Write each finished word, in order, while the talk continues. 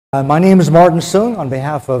My name is Martin Sung on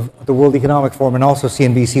behalf of the World Economic Forum and also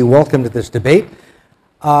CNBC. Welcome to this debate.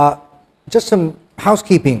 Just some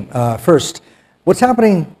housekeeping first. What's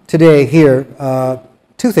happening today here,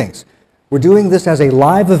 two things. We're doing this as a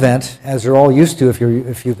live event, as you're all used to if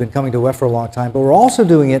you've been coming to WEF for a long time, but we're also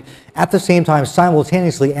doing it at the same time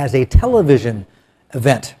simultaneously as a television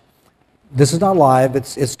event. This is not live,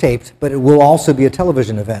 it's taped, but it will also be a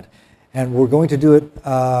television event. And we're going to do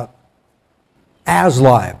it as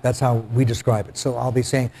live. That's how we describe it. So I'll be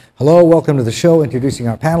saying, hello, welcome to the show, introducing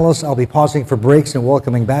our panelists. I'll be pausing for breaks and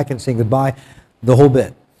welcoming back and saying goodbye, the whole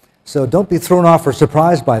bit. So don't be thrown off or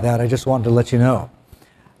surprised by that. I just wanted to let you know.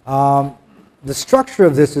 The structure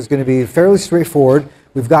of this is going to be fairly straightforward.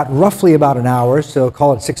 We've got roughly about an hour, so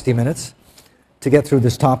call it 60 minutes to get through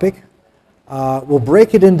this topic. We'll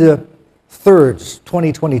break it into thirds,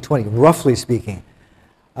 20, 20, 20, roughly speaking.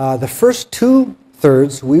 The first two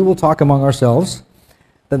thirds we will talk among ourselves.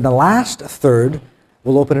 Then the last third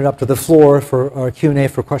we'll open it up to the floor for our Q&A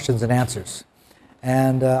for questions and answers.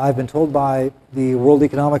 And I've been told by the World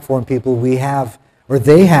Economic Forum people they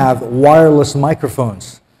have wireless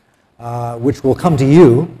microphones which will come to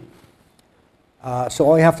you. So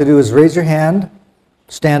all you have to do is raise your hand,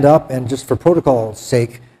 stand up, and just for protocol's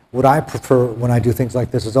sake, what I prefer when I do things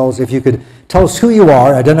like this is always if you could tell us who you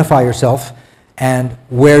are, identify yourself, and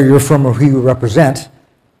where you're from or who you represent,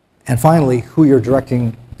 and finally, who you're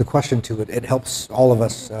directing the question to. It helps all of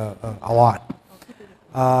us a lot.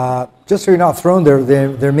 Just so you're not thrown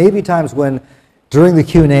there may be times when, during the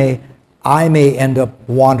Q&A, I may end up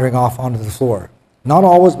wandering off onto the floor. Not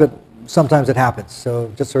always, but sometimes it happens,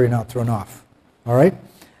 so just so you're not thrown off. All right?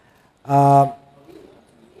 By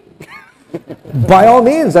all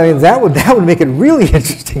means, I mean, that would make it really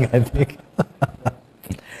interesting, I think.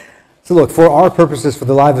 So look, for our purposes for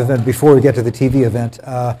the live event, before we get to the TV event,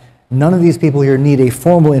 none of these people here need a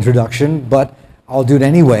formal introduction, but I'll do it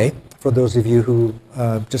anyway for those of you who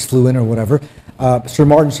just flew in or whatever. Sir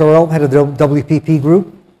Martin Sorrell, head of the WPP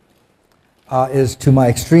group, is to my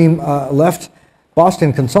extreme left.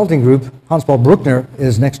 Boston Consulting Group, Hans-Paul Bürkner,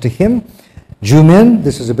 is next to him. Zhu Min,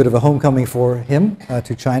 this is a bit of a homecoming for him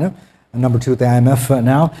to China. Number 2 at the IMF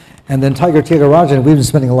now. And then Tyagarajan, we've been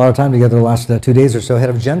spending a lot of time together the last 2 days or so, head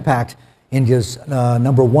of Genpact, India's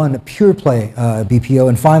number 1 pure play BPO.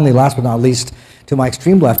 And finally, last but not least, to my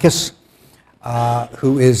extreme left, Bacchus,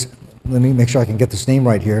 who is, let me make sure I can get this name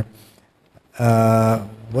right here.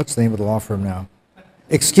 What's the name of the law firm now?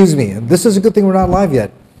 Excuse me, this is a good thing we're not live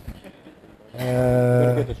yet.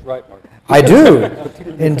 Get this right, Mark. I do,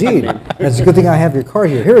 indeed. It's a good thing I have your card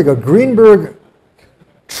here. Here we go, Greenberg,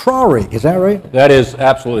 Traurig, is that right? That is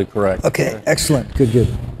absolutely correct. Okay, excellent, good.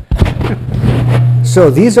 So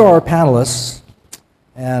these are our panelists,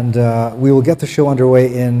 and we will get the show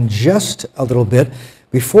underway in just a little bit.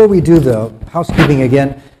 Before we do, though, housekeeping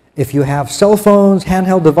again, if you have cell phones,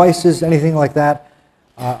 handheld devices, anything like that,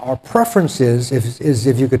 our preference is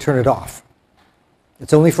if you could turn it off.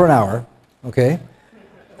 It's only for an hour, okay?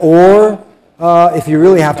 Or if you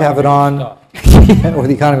really have to have it on, or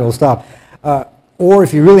the economy will stop. Or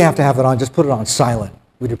if you really have to have it on, just put it on silent.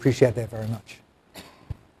 We'd appreciate that very much.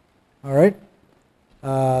 All right?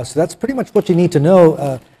 So that's pretty much what you need to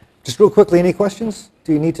know. Just real quickly, any questions?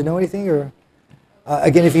 Do you need to know anything? Or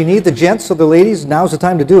again, if you need the gents or the ladies, now's the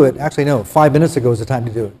time to do it. Actually, no, 5 minutes ago is the time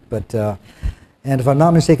to do it. But and if I'm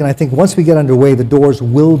not mistaken, I think once we get underway, the doors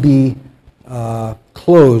will be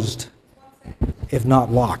closed, if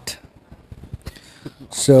not locked.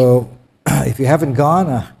 So if you haven't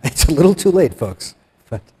gone, it's a little too late, folks.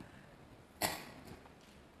 But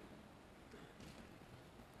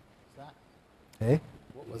hey,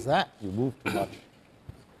 What was that? You moved too much.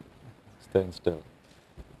 Stand still.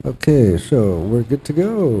 okay, so we're good to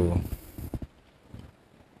go.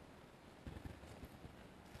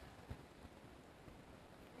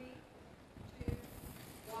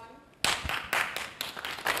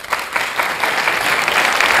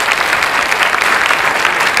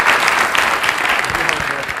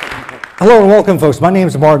 Hello and welcome, folks. My name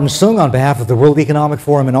is Martin Sung on behalf of the World Economic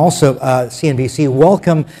Forum and also CNBC.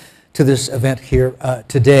 Welcome to this event here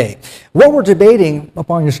today. What we're debating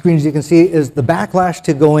up on your screen, as you can see, is the backlash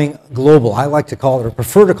to going global. I like to call it, or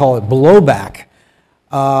prefer to call it, blowback.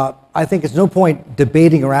 I think it's no point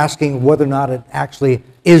debating or asking whether or not it actually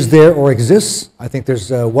is there or exists. I think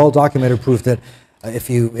there's well-documented proof that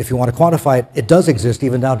if you want to quantify it, it does exist,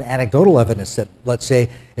 even down to anecdotal evidence that, let's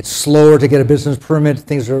say, it's slower to get a business permit,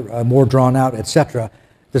 things are more drawn out, etc.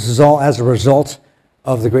 This is all as a result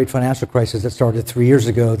of the great financial crisis that started 3 years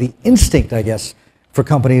ago. The instinct, I guess, for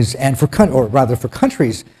companies and for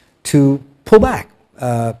countries to pull back,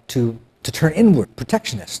 to to turn inward,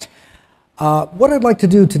 protectionist. What I'd like to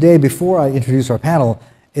do today, before I introduce our panel,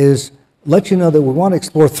 is let you know that we want to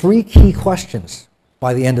explore 3 key questions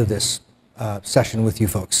by the end of this session with you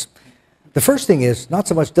folks. The first thing is not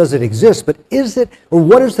so much does it exist, but is it, or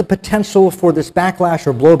what is the potential for this backlash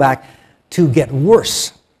or blowback to get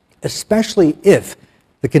worse, especially if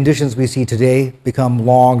the conditions we see today become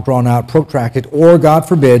long, drawn out, protracted, or God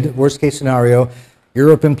forbid, worst case scenario,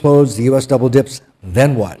 Europe implodes, the US double dips,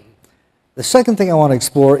 then what? The second thing I want to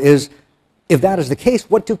explore is, if that is the case,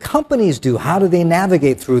 what do companies do? How do they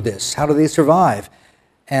navigate through this? How do they survive?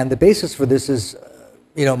 And the basis for this is,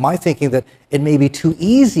 my thinking that it may be too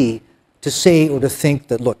easy to say or to think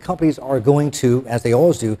that, look, companies are going to, as they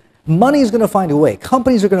always do, money is going to find a way.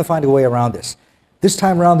 Companies are going to find a way around this. This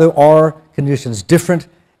time around, though, are conditions different,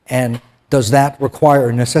 and does that require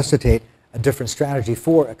or necessitate a different strategy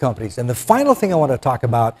for companies? And the final thing I want to talk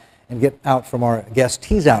about and get out from our guests,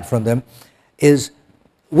 tease out from them, is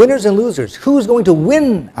winners and losers. Who's going to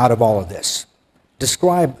win out of all of this?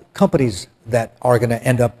 Describe companies that are going to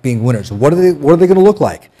end up being winners. What are they going to look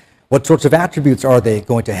like? What sorts of attributes are they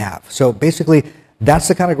going to have? So basically, that's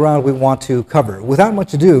the kind of ground we want to cover. Without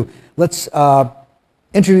much ado, let's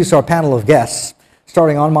introduce our panel of guests.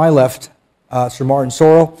 Starting on my left, Sir Martin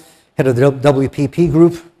Sorrell, head of the WPP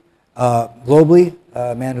group globally,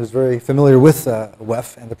 a man who's very familiar with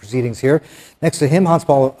WEF and the proceedings here. Next to him,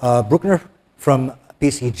 Hans-Paul Bürkner from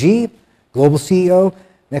BCG, global CEO.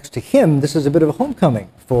 Next to him, this is a bit of a homecoming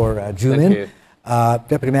for Julin,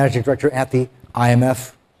 Deputy Managing Director at the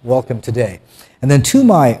IMF. Welcome today. And then to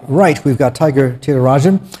my right, we've got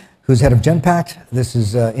Tyagarajan, who's head of Genpact. This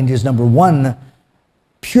is India's #1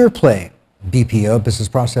 pure play BPO, business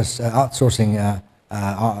process outsourcing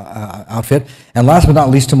outfit. And last but not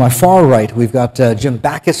least, to my far right, we've got Jim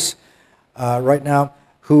Bacchus right now,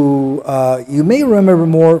 who you may remember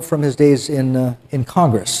more from his days in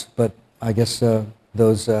Congress, but I guess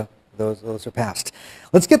those are past.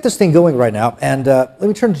 Let's get this thing going right now, and let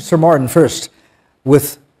me turn to Sir Martin first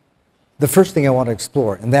with the first thing I want to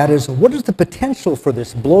explore, and that is, what is the potential for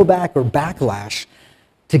this blowback or backlash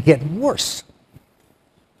to get worse?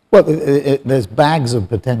 Well, there's bags of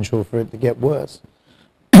potential for it to get worse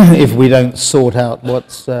if we don't sort out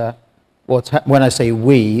when I say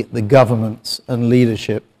we, the governments and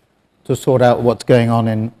leadership, to sort out what's going on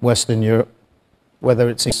in Western Europe, whether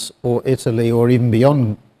it's or Italy or even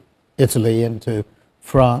beyond Italy into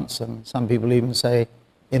France, and some people even say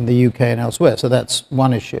in the UK and elsewhere. So that's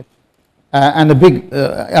one issue. And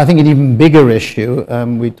I think an even bigger issue,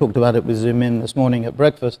 we talked about it with Zimin this morning at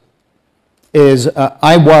breakfast, is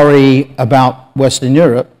I worry about Western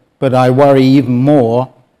Europe, but I worry even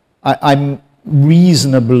more. I'm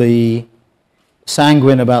reasonably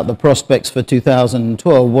sanguine about the prospects for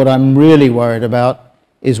 2012. What I'm really worried about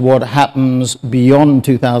is what happens beyond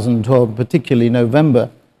 2012, particularly November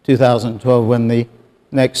 2012, when the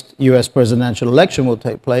next US presidential election will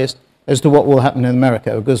take place, as to what will happen in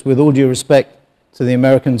America. Because with all due respect to the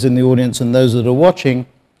Americans in the audience and those that are watching,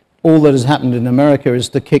 all that has happened in America is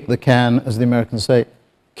to kick the can, as the Americans say,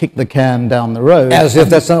 kick the can down the road. As if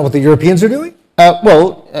that's not what the Europeans are doing?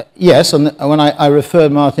 Yes, and when I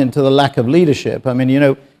referred, Martin, to the lack of leadership, I mean,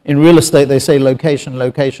 in real estate they say location,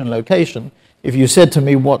 location, location. If you said to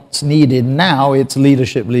me what's needed now, it's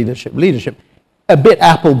leadership, leadership, leadership. A bit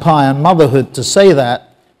apple pie and motherhood to say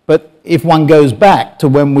that, but if one goes back to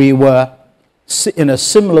when we were in a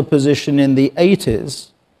similar position in the 80s,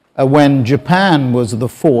 when Japan was the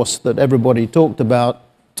force that everybody talked about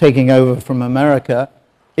taking over from America,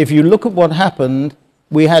 if you look at what happened,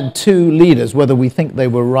 we had 2 leaders, whether we think they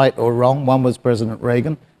were right or wrong. One was President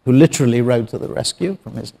Reagan, who literally rode to the rescue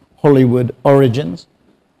from his Hollywood origins.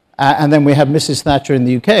 And then we had Mrs. Thatcher in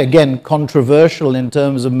the UK, again, controversial in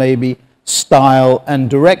terms of maybe style and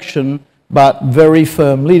direction, but very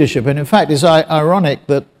firm leadership. And in fact, it's ironic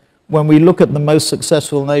that when we look at the most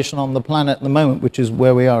successful nation on the planet at the moment, which is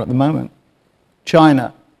where we are at the moment,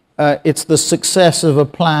 China, it's the success of a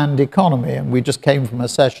planned economy. And we just came from a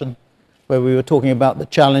session where we were talking about the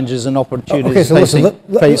challenges and opportunities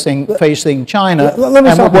facing China. Let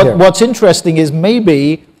me stop there. What's interesting is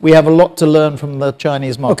maybe we have a lot to learn from the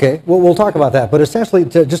Chinese model. Okay, well, we'll talk about that. But essentially,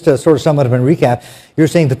 just to sort of sum it up and recap, you're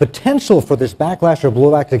saying the potential for this backlash or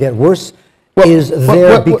blowback to get worse is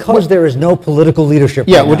there because there is no political leadership.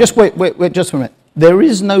 Yeah, well, just wait just for a minute. There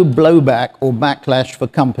is no blowback or backlash for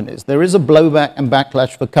companies. There is a blowback and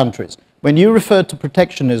backlash for countries. When you refer to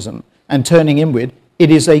protectionism and turning inward, it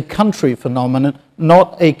is a country phenomenon,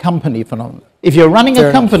 not a company phenomenon. If you're running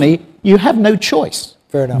a company, you have no choice.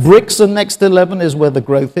 Fair enough. BRICS and Next 11 is where the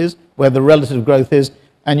growth is, where the relative growth is.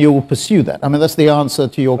 and you will pursue that. I mean, that's the answer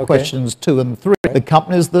to your questions 2 and 3. The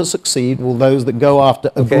companies that succeed will those that go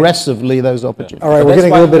after aggressively those opportunities. All right, we're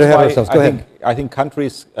getting a little bit ahead of ourselves. Go ahead. I think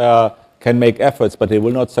countries can make efforts, but they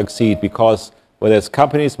will not succeed because whether it's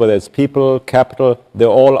companies, whether it's people, capital, they're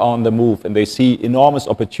all on the move and they see enormous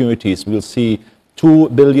opportunities. We'll see 2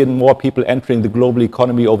 billion more people entering the global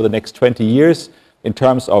economy over the next 20 years in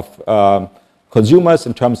terms of consumers,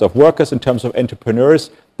 in terms of workers, in terms of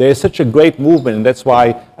entrepreneurs. There is such a great movement, and that's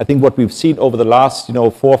why I think what we've seen over the last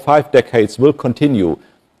 4 or 5 decades will continue.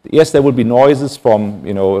 Yes, there will be noises from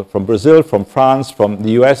from Brazil, from France, from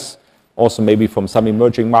the US, also maybe from some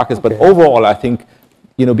emerging markets. But overall, I think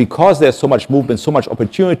because there's so much movement, so much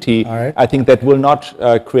opportunity, I think that will not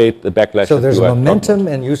create the backlash. So there's a momentum,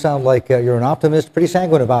 and you sound like you're an optimist, pretty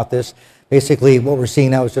sanguine about this. Basically, what we're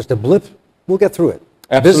seeing now is just a blip. We'll get through it.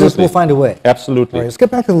 Absolutely. Business will find a way. Absolutely. All right, let's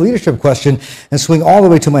get back to the leadership question and swing all the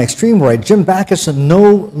way to my extreme right. Jim Bacchus,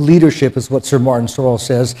 no leadership is what Sir Martin Sorrell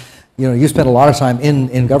says. You spent a lot of time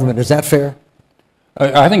in government. Is that fair?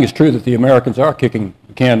 I think it's true that the Americans are kicking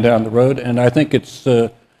the can down the road, and I think it's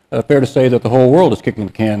fair to say that the whole world is kicking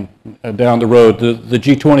the can down the road. The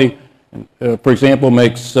G20, for example,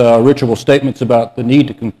 makes ritual statements about the need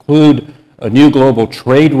to conclude a new global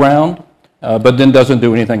trade round, but then doesn't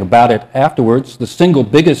do anything about it afterwards. The single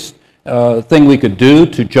biggest thing we could do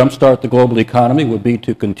to jumpstart the global economy would be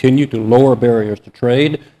to continue to lower barriers to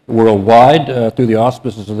trade worldwide through the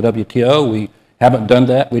auspices of the WTO. We haven't done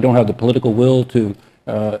that. We don't have the political will to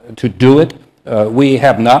do it. We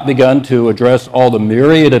have not begun to address all the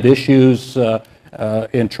myriad of issues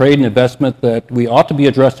in trade and investment that we ought to be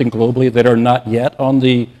addressing globally that are not yet on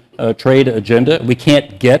the trade agenda. We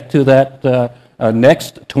can't get to that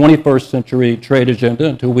next 21st century trade agenda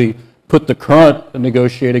until we put the current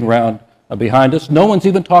negotiating round behind us. No one's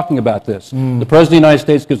even talking about this. The President of the United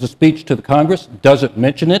States gives a speech to the Congress, doesn't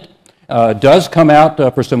mention it, does come out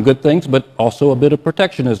for some good things, but also a bit of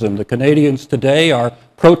protectionism. The Canadians today are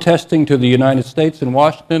protesting to the United States in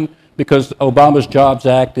Washington because Obama's Jobs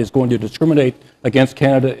Act is going to discriminate against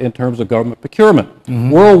Canada in terms of government procurement.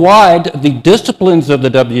 Worldwide, the disciplines of the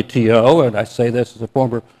WTO, and I say this as a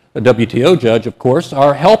former WTO judge, of course,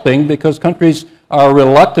 are helping because countries are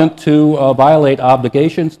reluctant to violate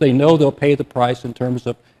obligations. They know they'll pay the price in terms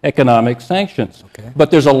of economic sanctions.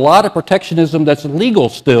 But there's a lot of protectionism that's legal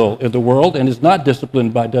still in the world and is not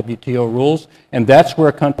disciplined by WTO rules, and that's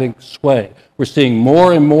where countries sway. We're seeing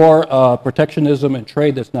more and more protectionism in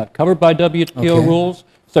trade that's not covered by WTO rules,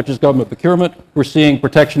 such as government procurement. We're seeing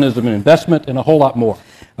protectionism in investment and a whole lot more.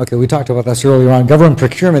 Okay, we talked about this earlier on. Government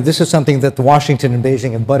procurement, this is something that the Washington and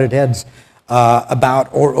Beijing have butted heads about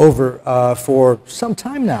or over for some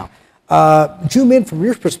time now. Zoom in from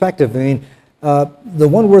your perspective. I mean, the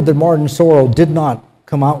one word that Martin Sorrell did not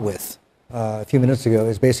come out with a few minutes ago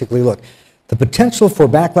is basically, look, the potential for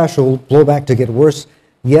backlash or blowback to get worse,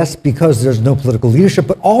 yes, because there's no political leadership,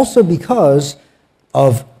 but also because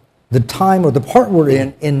of the time or the part we're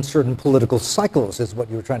in certain political cycles is what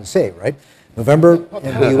you were trying to say, right? November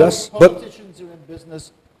in the U.S. Politicians are in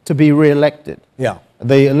business to be re-elected. Yeah.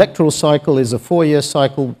 The electoral cycle is a 4-year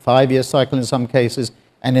cycle, 5-year cycle in some cases,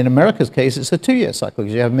 and in America's case, it's a 2-year cycle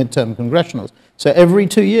because you have midterm congressionals. So every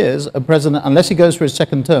 2 years, a president, unless he goes for his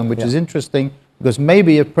second term, which is interesting, because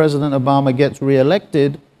maybe if President Obama gets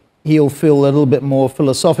re-elected, he'll feel a little bit more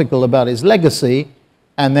philosophical about his legacy,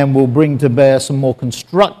 and then will bring to bear some more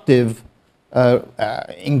constructive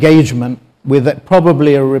engagement with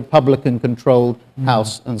probably a Republican-controlled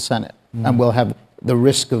House and Senate. And we'll have the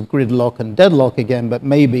risk of gridlock and deadlock again, but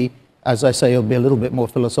maybe, as I say, it'll be a little bit more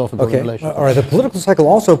philosophical in relation. All right, the political cycle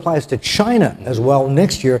also applies to China as well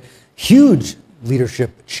next year. Huge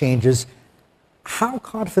leadership changes. How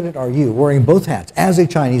confident are you, wearing both hats, as a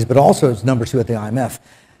Chinese, but also as number 2 at the IMF,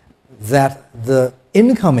 that the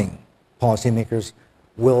incoming policymakers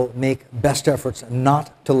will make best efforts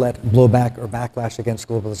not to let blowback or backlash against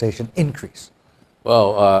globalization increase?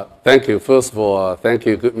 Well, thank you. First of all, thank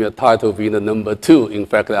you. Give me a title being the number 2. In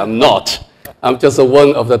fact, I'm not. I'm just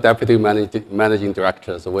one of the deputy managing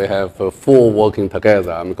directors. We have 4 working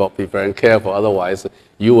together. I'm got to be very careful. Otherwise,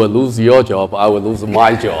 you will lose your job. I will lose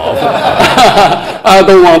my job. I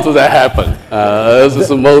don't want that to happen. This is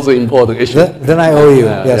the most important issue. Then I owe you.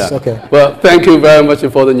 Yes. Okay. Well, thank you very much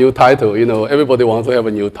for the new title. Everybody wants to have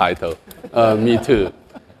a new title. Me too.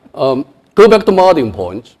 Go back to Martin's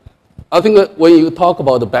point. I think that when you talk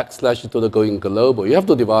about the backslash to the going global, you have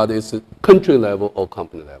to divide this country level or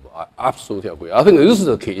company level. I absolutely agree. I think this is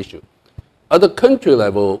the key issue. At the country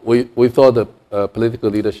level, we thought the political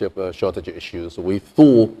leadership shortage issues. We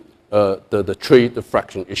thought the trade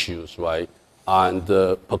fraction issues, right, and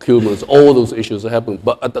procurements, all those issues happen.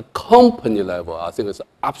 But at the company level, I think it's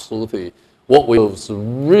absolutely what we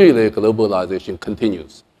really globalization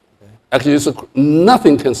continues. Actually,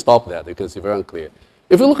 nothing can stop that. You can see very clear.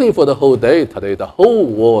 If you're looking for the whole day today, the whole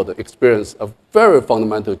world experienced a very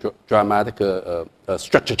fundamental, dramatic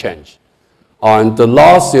structure change. And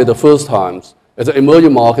last year, the first time, as an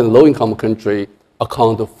emerging market, low-income country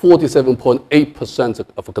accounted for 47.8%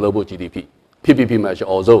 of global GDP, PPP measure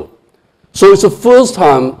also. So it's the first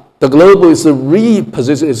time the global is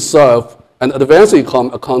repositioning itself, and advanced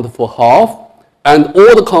economy accounted for half, and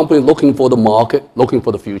all the companies looking for the market, looking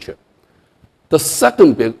for the future. The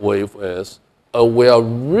second big wave is we are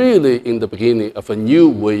really in the beginning of a new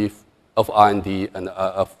wave of R&D and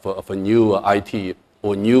of a new IT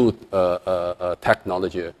or new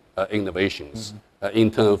technology innovations in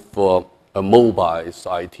terms of mobiles,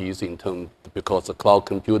 ITs, in terms because the cloud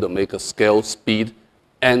computer make a scale, speed,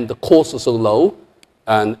 and the cost is so low,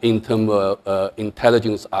 and in terms of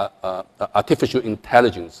intelligence, artificial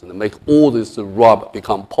intelligence, and make all this RUB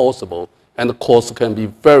become possible, and the cost can be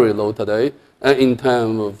very low today, and in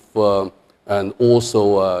terms of and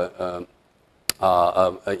also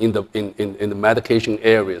in the medication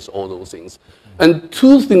areas, all those things. And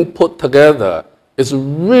two things put together is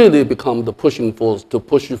really become the pushing force to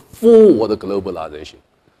push forward the globalization.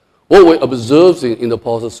 What we observed in the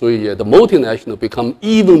past 3 years, the multinational become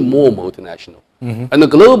even more multinational. And the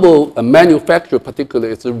global manufacturer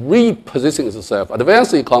particularly is repositioning itself.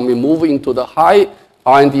 Advanced economy moving into the high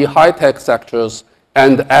R&D, high-tech sectors,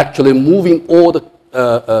 and actually moving all the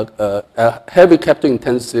heavy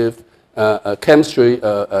capital-intensive chemistry,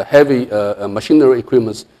 heavy machinery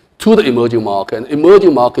equipments to the emerging market, and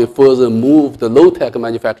emerging market further move the low-tech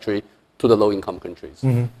manufacturing to the low-income countries.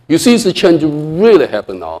 You see the change really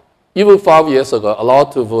happen now. Even 5 years ago, a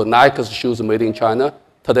lot of Nike's shoes made in China.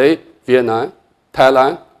 Today, Vietnam,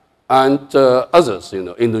 Thailand, and others,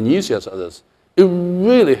 Indonesia and others. It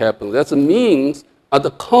really happened. That means at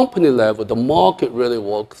the company level, the market really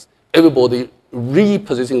works. Everybody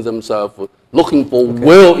repositioning themselves, looking for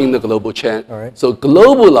well in the global chain. Right. So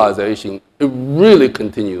globalization, it really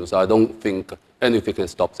continues. I don't think anything can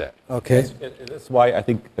stop that. Okay. That's why I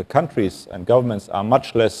think countries and governments are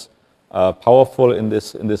much less powerful in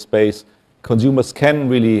this space. Consumers can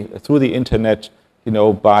really, through the internet,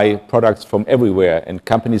 buy products from everywhere, and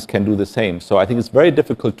companies can do the same. So I think it's very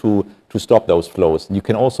difficult to stop those flows. You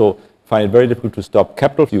can also find it very difficult to stop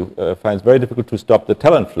capital. You find it very difficult to stop the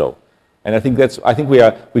talent flow. And I think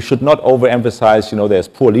we should not overemphasize, there's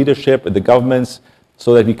poor leadership in the governments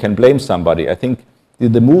so that we can blame somebody. I think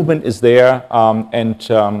the movement is there, and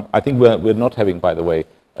I think we're not having, by the way,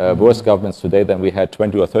 worse governments today than we had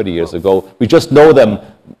 20 or 30 years ago. We just know them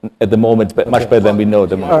at the moment much better than we know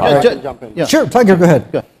them. Jump in. Yeah. Sure, Tiger, go ahead.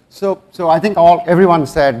 Yeah. So I think everyone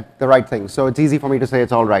said the right thing. So it's easy for me to say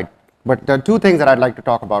it's all right. But there are two things that I'd like to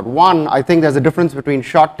talk about. One, I think there's a difference between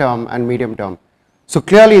short term and medium term. So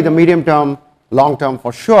clearly the medium term, long term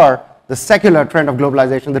for sure, the secular trend of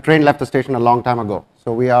globalization, the train left the station a long time ago.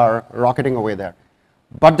 So we are rocketing away there.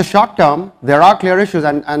 But the short term, there are clear issues,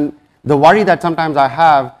 and the worry that sometimes I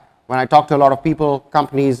have when I talk to a lot of people,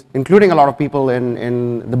 companies, including a lot of people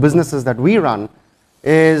in the businesses that we run,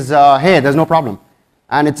 is, hey, there's no problem.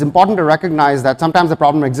 And it's important to recognize that sometimes the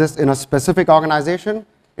problem exists in a specific organization.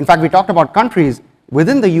 In fact, we talked about countries.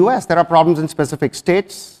 Within the US, there are problems in specific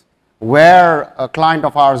states where a client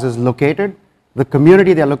of ours is located, the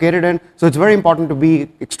community they're located in. So it's very important to be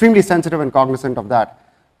extremely sensitive and cognizant of that.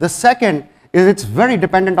 The second is it's very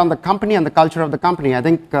dependent on the company and the culture of the company. I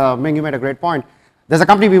think, Ming, you made a great point. There's a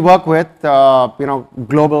company we work with,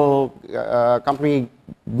 global company,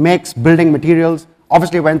 makes building materials,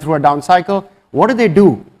 obviously went through a down cycle. What did they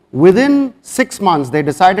do? Within 6 months, they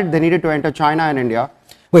decided they needed to enter China and India.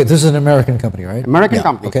 Wait, this is an American company, right? American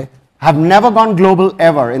company. Okay. Have never gone global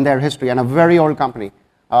ever in their history, and a very old company.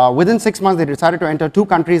 Within 6 months, they decided to enter 2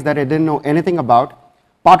 countries that they didn't know anything about,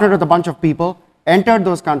 partnered with a bunch of people, entered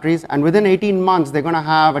those countries, and within 18 months, they're going to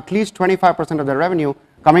have at least 25% of their revenue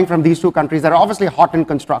coming from these 2 countries that are obviously hot in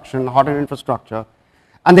construction, hot in infrastructure.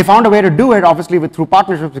 And they found a way to do it, obviously, through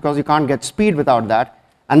partnerships, because you can't get speed without that.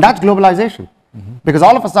 And that's globalization. Because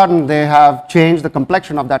all of a sudden, they have changed the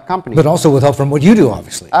complexion of that company. But also with help from what you do,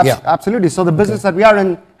 obviously. Absolutely. So the business that we are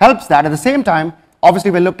in helps that. At the same time,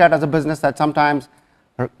 obviously, we're looked at as a business that sometimes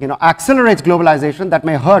accelerates globalization that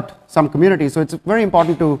may hurt some communities. So it's very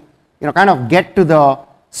important to kind of get to the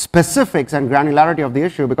specifics and granularity of the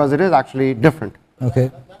issue, because it is actually different.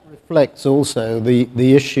 Okay. That reflects also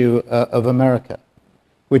the issue of America,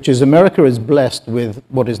 which is America is blessed with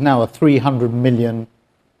what is now a 300 million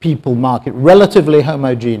people market relatively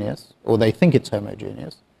homogeneous, or they think it's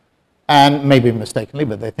homogeneous, and maybe mistakenly,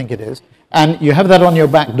 but they think it is, and you have that on your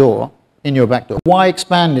back door, in your back door. Why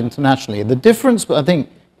expand internationally? The difference, I think,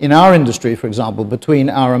 in our industry, for example, between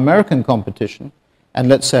our American competition and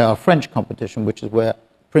let's say our French competition, which is where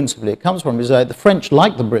principally it comes from, is that the French,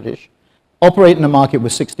 like the British, operate in a market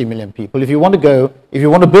with 60 million people. If you want to build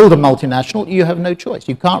a multinational, you have no choice.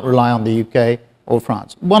 You can't rely on the UK or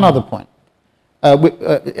France. One other point,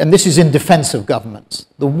 and this is in defense of governments.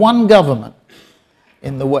 The one government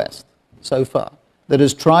in the West so far that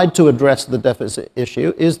has tried to address the deficit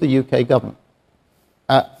issue is the UK government.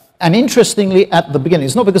 And interestingly, at the beginning,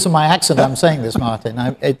 it's not because of my accent I'm saying this,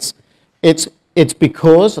 Martin. It's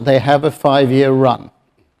because they have a 5-year run.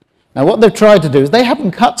 Now, what they've tried to do is they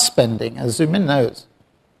haven't cut spending, as Zumin knows.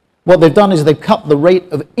 What they've done is they've cut the rate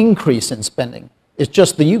of increase in spending. It's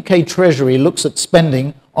just the UK Treasury looks at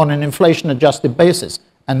spending on an inflation-adjusted basis.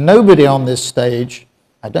 And nobody on this stage,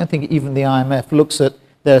 I don't think even the IMF, looks at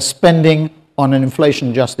their spending on an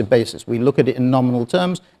inflation-adjusted basis. We look at it in nominal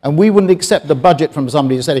terms, and we wouldn't accept a budget from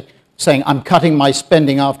somebody saying, I'm cutting my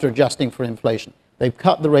spending after adjusting for inflation. They've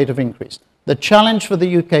cut the rate of increase. The challenge for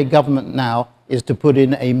the UK government now is to put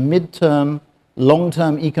in a mid-term,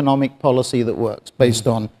 long-term economic policy that works based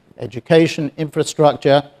on education,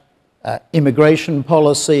 infrastructure, immigration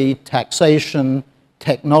policy, taxation,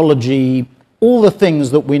 technology, all the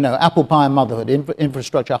things that we know, apple pie and motherhood,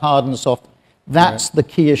 infrastructure, hard and soft. That's the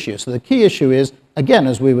key issue. So the key issue is, again,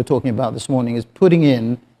 as we were talking about this morning, is putting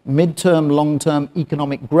in mid-term, long-term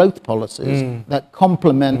economic growth policies that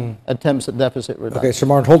complement attempts at deficit reduction. Okay, Sir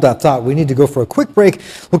Martin, hold that thought. We need to go for a quick break.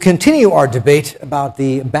 We'll continue our debate about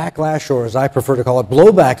the backlash, or as I prefer to call it,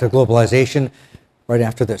 blowback to globalization, right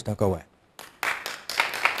after this. Don't go away.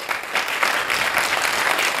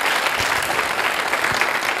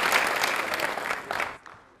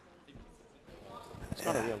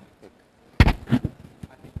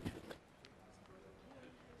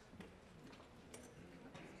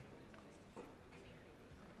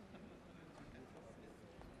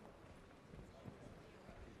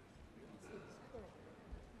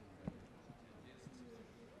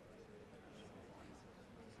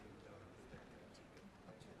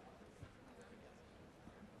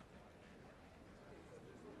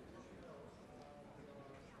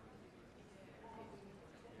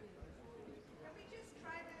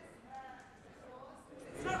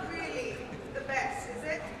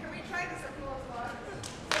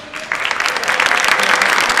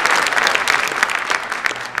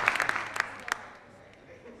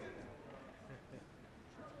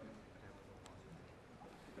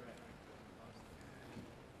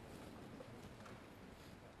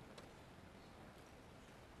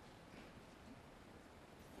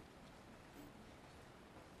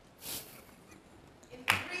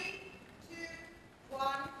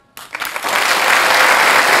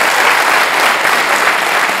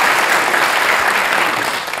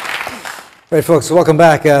 Right, folks, welcome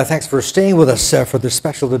back. Thanks for staying with us for this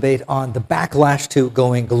special debate on the backlash to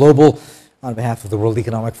going global on behalf of the World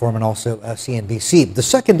Economic Forum and also CNBC. The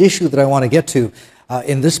second issue that I want to get to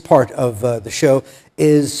in this part of the show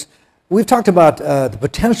is we've talked about the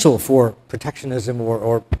potential for protectionism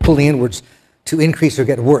or pulling inwards to increase or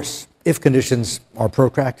get worse if conditions are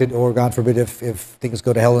protracted or, God forbid, if things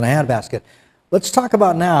go to hell in a handbasket. Let's talk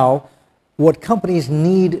about now what companies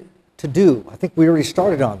need to do. I think we already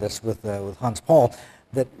started on this with Hans Paul,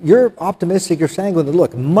 that you're optimistic, you're sanguine that,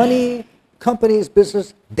 look, money, companies,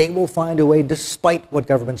 business, they will find a way despite what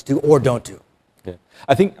governments do or don't do. Yeah.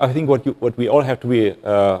 I think what we all have to be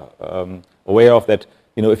aware of that,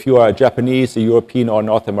 you know, if you are a Japanese, a European or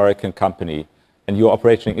North American company and you're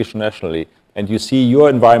operating internationally and you see your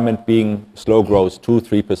environment being slow growth,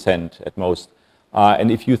 2-3% at most, and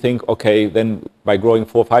if you think, okay, then by growing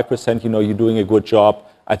 4-5%, you know, you're doing a good job,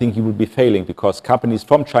 I think you will be failing, because companies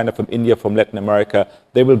from China, from India, from Latin America,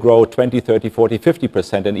 they will grow 20, 30, 40,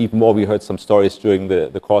 50%, and even more. We heard some stories during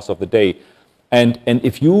the course of the day. And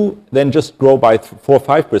if you then just grow by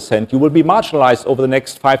 4-5%, you will be marginalized over the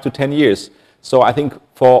next 5 to 10 years. So I think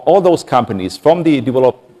for all those companies from the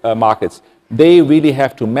developed markets, they really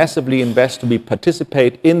have to massively invest to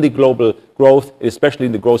participate in the global growth, especially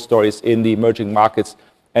in the growth stories in the emerging markets.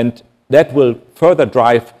 And that will further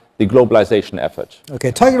drive the globalization effort.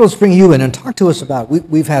 Okay, Tiger, let's bring you in and talk to us about,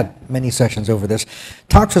 we've had many sessions over this,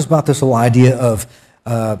 talk to us about this whole idea of,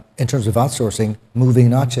 in terms of outsourcing, moving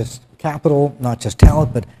not just capital, not just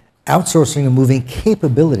talent, but outsourcing and moving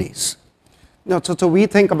capabilities. No, so we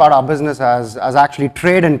think about our business as actually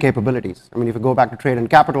trade and capabilities. I mean, if you go back to trade and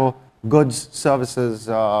capital, goods, services,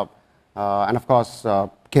 and of course,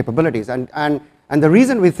 capabilities. And And the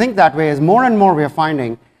reason we think that way is more and more we are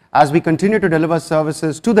finding as we continue to deliver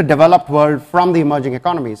services to the developed world from the emerging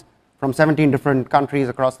economies, from 17 different countries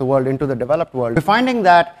across the world into the developed world, we're finding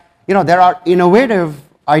that there are innovative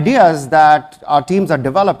ideas that our teams are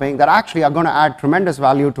developing that actually are going to add tremendous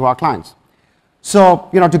value to our clients. So,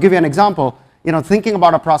 to give you an example, thinking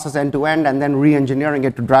about a process end to end and then re-engineering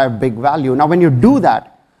it to drive big value. Now, when you do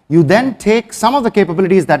that, you then take some of the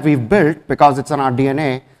capabilities that we've built, because it's in our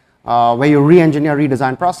DNA, where you re-engineer,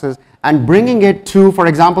 redesign process, and bringing it to, for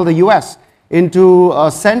example, the US, into a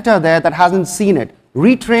center there that hasn't seen it,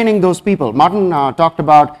 retraining those people. Martin talked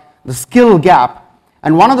about the skill gap,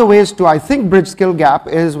 and one of the ways to, I think, bridge skill gap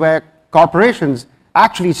is where corporations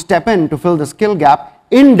actually step in to fill the skill gap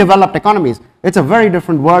in developed economies. It's a very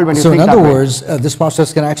different world when you think that way. So in other words, this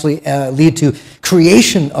process can actually lead to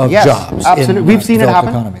creation of jobs. Absolutely. We've seen it happen.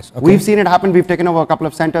 Economies. Okay. We've seen it happen. We've taken over a couple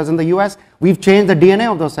of centers in the US. We've changed the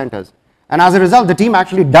DNA of those centers. And as a result, the team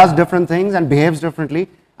actually does different things and behaves differently,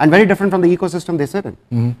 and very different from the ecosystem they sit in.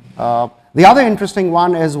 Mm-hmm. The other interesting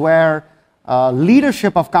one is where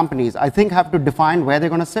leadership of companies, I think, have to define where they're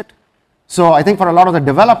going to sit. So I think for a lot of the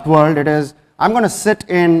developed world, it is, I'm going to sit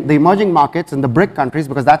in the emerging markets, in the BRIC countries,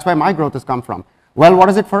 because that's where my growth has come from. Well, what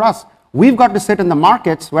is it for us? We've got to sit in the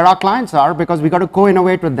markets where our clients are, because we've got to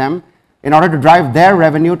co-innovate with them in order to drive their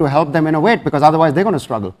revenue to help them innovate, because otherwise they're going to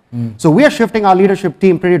struggle. So we are shifting our leadership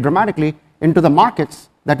team pretty dramatically into the markets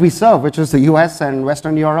that we serve, which is the US and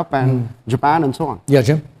Western Europe and Japan and so on. Yeah,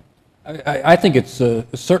 Jim? I think it's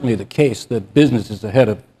certainly the case that business is ahead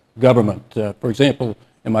of government. For example,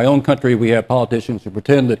 in my own country, we have politicians who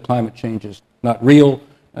pretend that climate change is not real,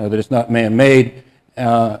 that it's not man-made.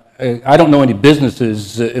 I don't know any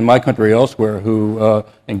businesses in my country or elsewhere who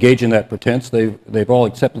engage in that pretense. They've all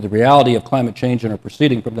accepted the reality of climate change and are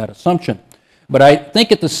proceeding from that assumption. But I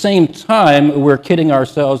think at the same time, we're kidding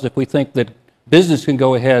ourselves if we think that business can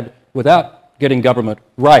go ahead without getting government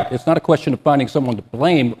right. It's not a question of finding someone to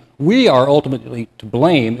blame. We are ultimately to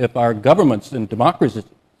blame if our governments and democracies,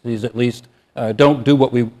 at least, don't do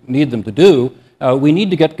what we need them to do. We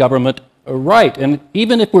need to get government right. And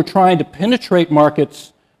even if we're trying to penetrate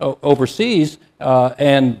markets overseas,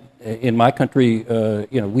 and in my country,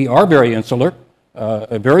 we are very insular.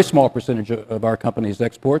 A very small percentage of our company's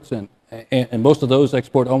exports, and most of those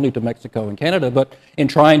export only to Mexico and Canada. But in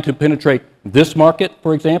trying to penetrate this market,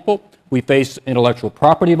 for example, we face intellectual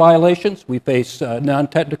property violations. We face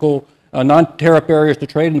non-tariff barriers to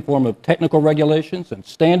trade in the form of technical regulations and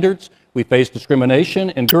standards. We face discrimination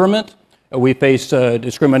in government. We face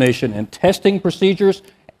discrimination in testing procedures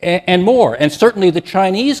and more. And certainly the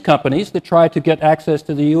Chinese companies that try to get access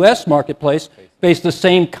to the U.S. marketplace face the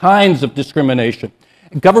same kinds of discrimination.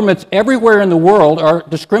 Governments everywhere in the world are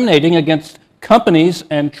discriminating against companies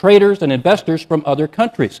and traders and investors from other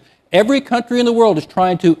countries. Every country in the world is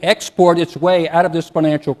trying to export its way out of this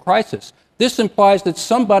financial crisis. This implies that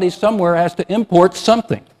somebody somewhere has to import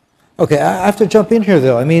something. Okay, I have to jump in here,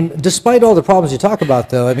 though. I mean, despite all the problems you talk about,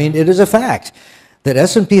 though, I mean, it is a fact that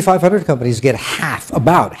S&P 500 companies get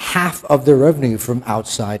about half of their revenue from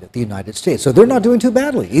outside the United States. So they're not doing too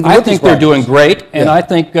badly. I think they're doing great, and I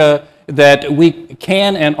think that we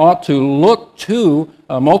can and ought to look to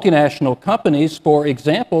multinational companies for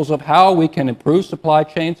examples of how we can improve supply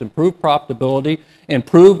chains, improve profitability,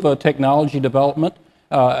 improve technology development.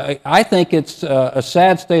 I think it's a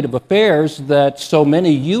sad state of affairs that so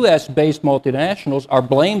many U.S.-based multinationals are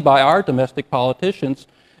blamed by our domestic politicians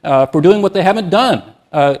for doing what they haven't done.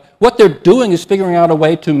 What they're doing is figuring out a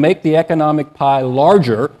way to make the economic pie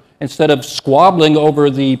larger instead of squabbling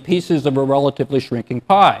over the pieces of a relatively shrinking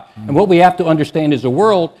pie. And what we have to understand as a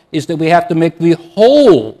world is that we have to make the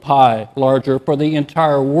whole pie larger for the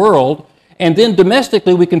entire world, and then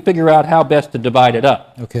domestically we can figure out how best to divide it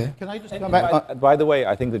up. Okay. Can I just come back? By the way,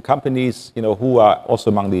 I think the companies, who are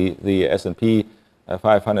also among the S&P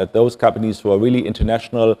 500, those companies who are really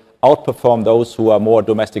international outperform those who are more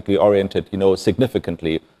domestically oriented,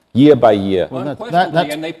 significantly, year by year. Well,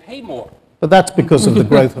 unquestionably, and they pay more. But that's because of the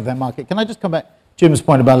growth of their market. Can I just come back to Jim's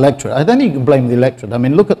point about electorate? I don't think you can blame the electorate. I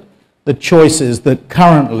mean, look at the choices that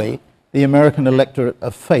currently the American electorate are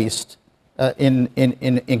faced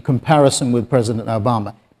in comparison with President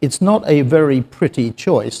Obama. It's not a very pretty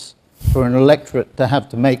choice for an electorate to have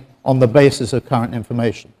to make on the basis of current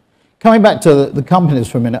information. Coming back to the companies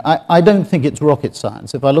for a minute, I don't think it's rocket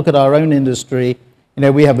science. If I look at our own industry,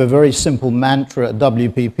 we have a very simple mantra at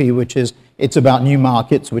WPP, which is it's about new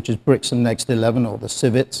markets, which is BRICS and Next 11, or the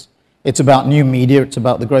civets. It's about new media. It's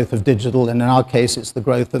about the growth of digital. And in our case, it's the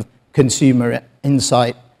growth of consumer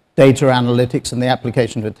insight, data analytics, and the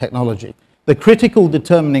application of technology. The critical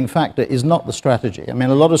determining factor is not the strategy. I mean,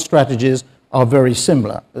 a lot of strategies are very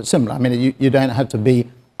similar. I mean, you don't have to be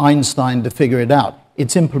Einstein to figure it out.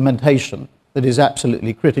 It's implementation that is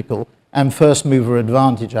absolutely critical, and first mover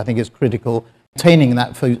advantage, I think, is critical, attaining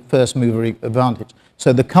that first mover advantage.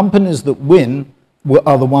 So the companies that win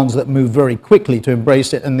are the ones that move very quickly to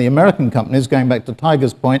embrace it, and the American companies, going back to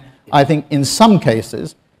Tiger's point, I think in some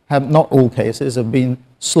cases, not all cases, have been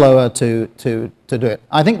slower to do it.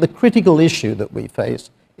 I think the critical issue that we face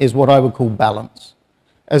is what I would call balance.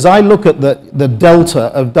 As I look at the delta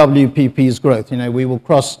of WPP's growth, you know, we will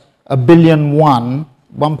cross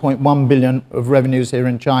 $1.1 billion of revenues here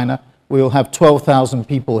in China. We will have 12,000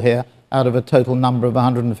 people here out of a total number of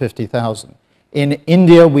 150,000. In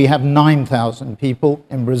India, we have 9,000 people.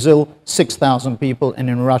 In Brazil, 6,000 people. And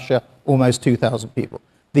in Russia, almost 2,000 people.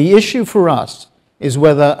 The issue for us is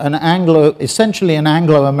whether essentially an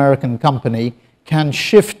Anglo-American company can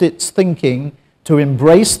shift its thinking to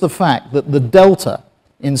embrace the fact that the delta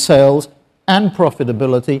in sales and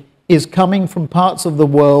profitability is coming from parts of the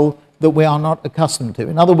world that we are not accustomed to.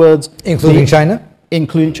 In other words, including China?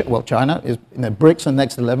 Well, China is, you know, BRICS and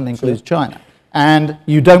Next 11 includes China. And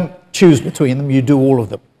you don't choose between them, you do all of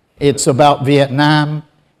them. It's about Vietnam,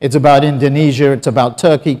 it's about Indonesia, it's about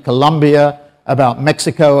Turkey, Colombia, about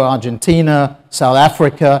Mexico, Argentina, South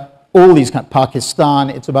Africa, all these countries, Pakistan,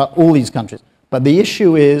 it's about all these countries. But the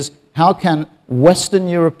issue is, how can Western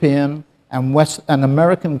European and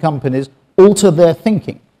American companies alter their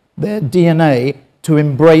thinking, their DNA, to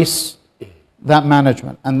embrace that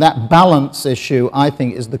management? And that balance issue, I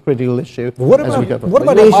think, is the critical issue. What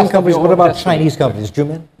about Asian companies? What about Chinese companies?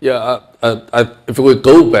 Jumin? Yeah, if we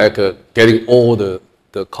go back, getting all the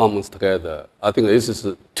comments together, I think this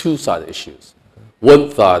is two-sided issues.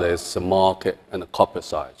 One side is the market and the corporate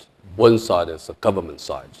side. One side is the government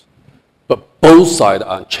side. But both sides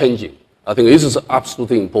are changing. I think this is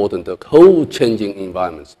absolutely important, the whole changing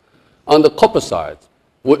environments. On the corporate side,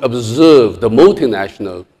 we observe the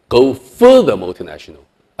multinational go further multinational.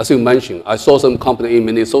 As you mentioned, I saw some company in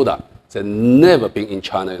Minnesota that never been in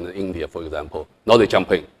China and India, for example. Now they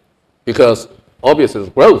jump in. Because obviously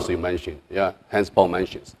the growth you mentioned, yeah, Hans Paul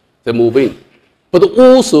mentions, they move in. But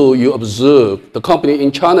also you observe the company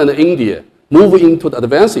in China and India move into the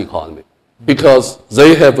advanced economy because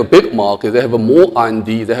they have a big market, they have a more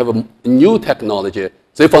R&D, they have a new technology,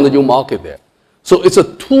 they found a new market there. So it's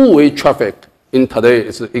a two-way traffic in today,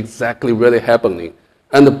 it's exactly really happening.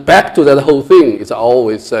 And back to that whole thing is I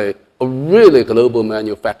always say, a really global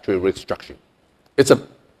manufacturing restructuring. It's a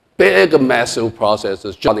big, massive process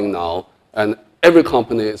that's starting now, and every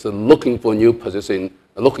company is looking for a new position,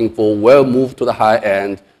 looking for where move to the high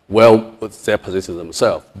end, where their position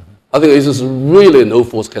themselves. I think this is really no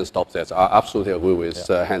force can stop that. I absolutely agree with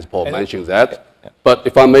Hans Paul mentioning that. But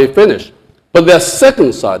if I may finish, but there's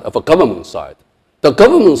second side of a government side. The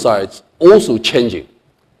government side is also changing.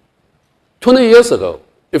 20 years ago,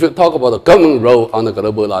 if you talk about the government role on the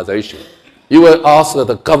globalization, you will ask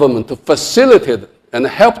the government to facilitate and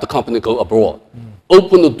help the company go abroad,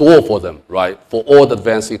 open the door for them, right, for all the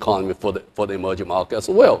advanced economy, for the emerging market as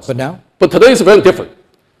well. But now? But today is very different.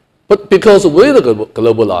 But because with the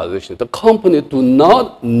globalization, the company do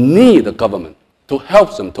not need the government to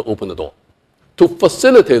help them to open the door, to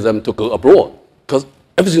facilitate them to go abroad, because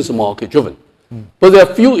everything is market driven. But there are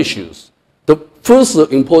a few issues. The first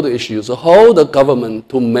important issue is how the government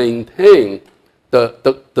to maintain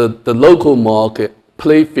the local market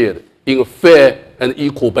play field in a fair and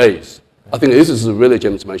equal base. I think this is really,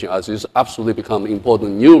 James mentioned, as it's absolutely become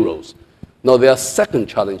important new roles. Now, their second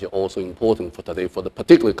challenge also important for today for the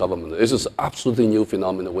particular government. This is absolutely new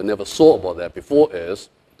phenomenon. We never saw about that before is,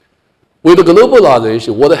 with the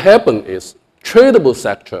globalization, what happened is tradable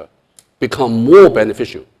sector become more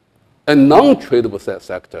beneficial. And non-tradable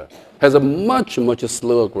sector has a much, much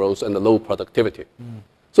slower growth and a low productivity.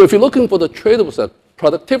 So if you're looking for the tradable sector,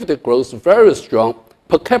 productivity growth is very strong,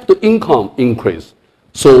 per capita income increase.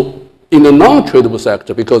 So in the non-tradable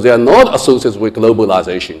sector, because they are not associated with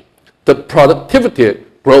globalization, the productivity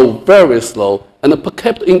grow very slow, and the per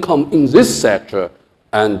capita income in this sector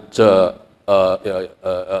and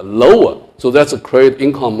lower. So that's a create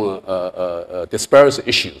income disparity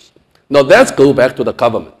issues. Now let's go back to the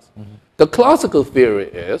government. The classical theory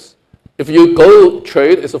is, if you go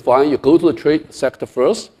trade, it's fine, you go to the trade sector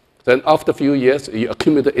first, then after a few years, you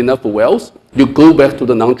accumulate enough wealth, you go back to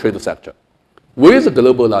the non-trade sector. With the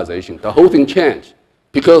globalization, the whole thing changed.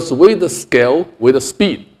 Because with the scale, with the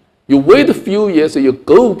speed, you wait a few years and you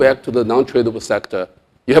go back to the non-tradable sector,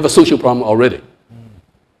 you have a social problem already.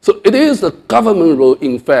 So it is the government role,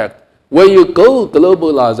 in fact, when you go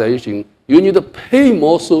globalization, you need to pay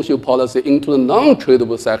more social policy into the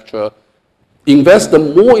non-tradable sector invest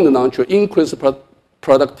more in the non-trade, increase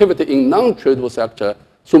productivity in non-tradable sector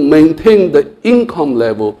to maintain the income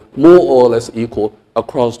level more or less equal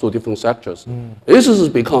across two different sectors. This has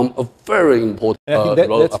become a very important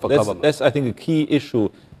role of a government. That's, I think, a key issue.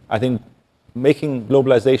 I think making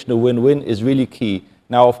globalization a win-win is really key.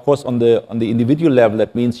 Now, of course, on the individual level,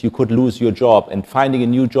 that means you could lose your job, and finding a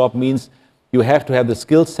new job means you have to have the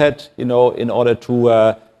skill set, in order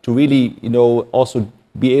to really, also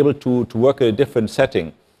be able to work in a different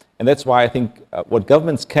setting. And that's why I think what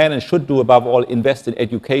governments can and should do above all, invest in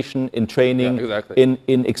education, in training,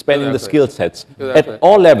 in expanding the skill sets at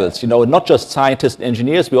all levels, not just scientists and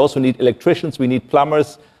engineers. We also need electricians, we need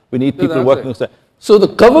plumbers, we need people working with that. So the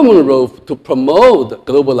government role to promote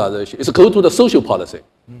globalization is go to the social policy.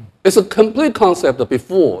 It's a complete concept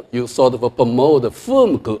before you sort of promote the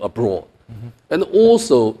firm go abroad. And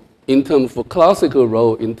also in terms of classical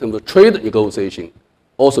role in terms of trade negotiation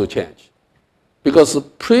also change. Because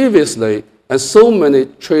previously, and so many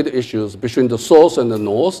trade issues between the South and the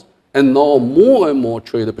North, and now more and more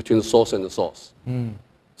trade between the South and the South.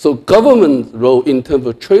 So government role in terms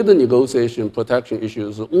of trade negotiation, protection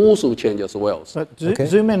issues also change as well. But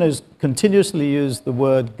Zumin has continuously used the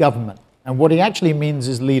word government, and what he actually means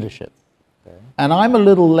is leadership. And I'm a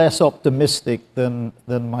little less optimistic than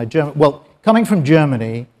my German, well, coming from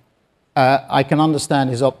Germany, I can understand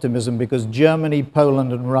his optimism because Germany,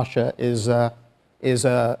 Poland, and Russia is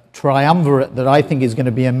a triumvirate that I think is going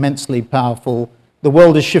to be immensely powerful. The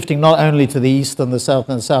world is shifting not only to the east and the south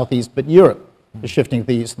and the southeast, but Europe is shifting to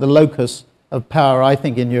the east. The locus of power, I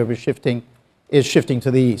think, in Europe is shifting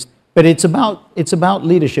to the east. But it's about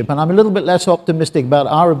leadership, and I'm a little bit less optimistic about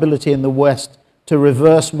our ability in the West to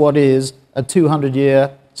reverse what is a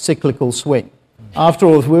 200-year cyclical swing. After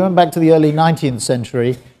all, if we went back to the early 19th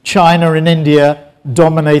century, China and India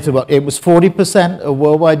dominated, it was 40% of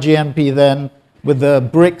worldwide GNP then. With the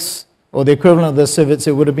BRICS, or the equivalent of the civets,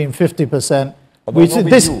 it would have been 50%.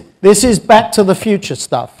 This is back to the future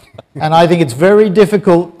stuff. And I think it's very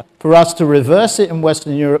difficult for us to reverse it in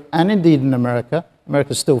Western Europe and indeed in America.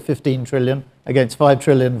 America's still 15 trillion against 5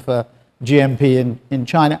 trillion for GNP in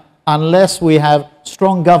China, unless we have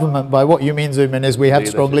strong government. By what you mean, Zumin, is we have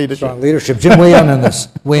strong leadership. Strong leadership. Jim, weigh in on this.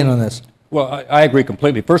 Weigh in on this. Well, I agree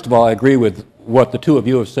completely. First of all, I agree with what the two of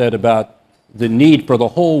you have said about the need for the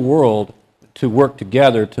whole world to work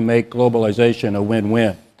together to make globalization a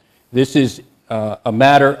win-win. This is a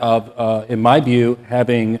matter of, in my view,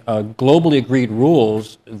 having globally agreed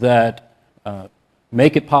rules that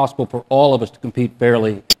make it possible for all of us to compete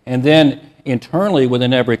fairly. And then internally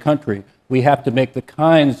within every country, we have to make the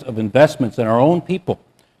kinds of investments in our own people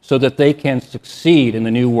so that they can succeed in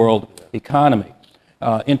the new world economy.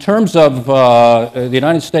 In terms of the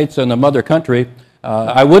United States and the mother country,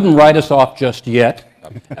 I wouldn't write us off just yet.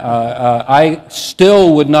 I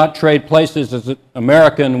still would not trade places as an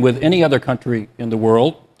American with any other country in the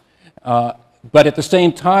world. But at the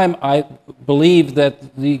same time, I believe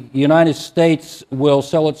that the United States will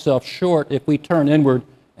sell itself short if we turn inward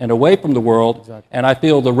and away from the world. And I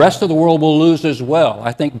feel the rest of the world will lose as well.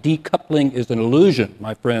 I think decoupling is an illusion,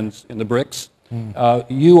 my friends in the BRICS.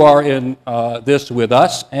 You are in this with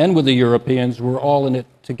us and with the Europeans. We're all in it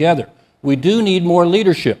together. We do need more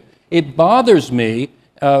leadership. It bothers me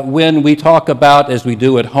when we talk about, as we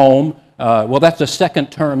do at home, well, that's a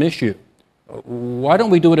second-term issue. Why don't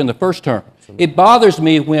we do it in the first term? It bothers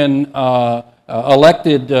me when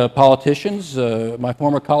elected politicians, my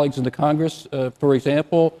former colleagues in the Congress, for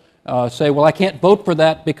example, say, well, I can't vote for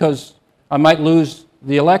that because I might lose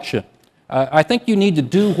the election. I think you need to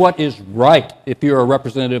do what is right if you're a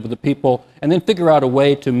representative of the people and then figure out a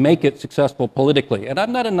way to make it successful politically. And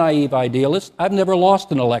I'm not a naive idealist. I've never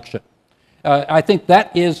lost an election. I think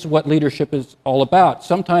that is what leadership is all about.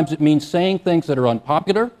 Sometimes it means saying things that are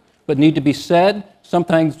unpopular but need to be said.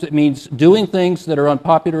 Sometimes it means doing things that are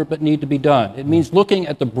unpopular but need to be done. It means looking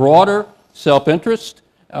at the broader self-interest,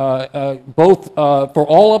 both for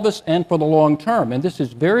all of us and for the long term. And this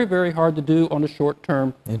is very, very hard to do on a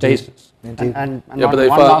short-term basis. And one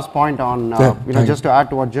last point on, just to add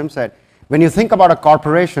to what Jim said. When you think about a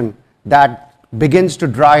corporation that begins to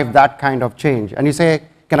drive that kind of change, and you say,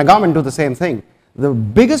 can a government do the same thing? The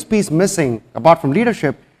biggest piece missing, apart from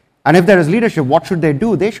leadership, and if there is leadership, what should they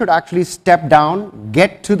do? They should actually step down,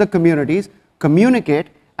 get to the communities, communicate,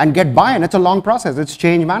 and get buy-in. It's a long process. It's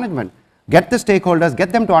change management. Get the stakeholders,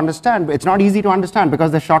 get them to understand. It's not easy to understand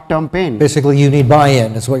because there's short-term pain. Basically, you need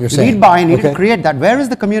buy-in, is what you're saying. You need buy-in, you need to create that. Where is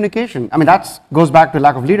the communication? I mean, that goes back to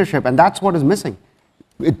lack of leadership, and that's what is missing.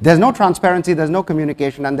 There's no transparency, there's no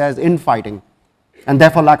communication, and there's infighting. and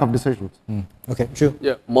therefore lack of decisions. Okay, true.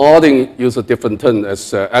 Yeah, modeling use a different term.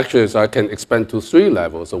 Actually, I can expand to 3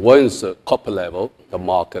 levels. So one is the corporate level, the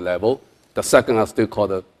market level. The second I still call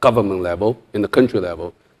the government level, in the country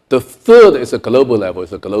level. The third is a global level,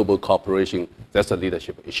 it's a global corporation. That's the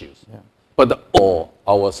leadership issues. Yeah. But all,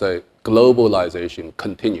 I would say, globalization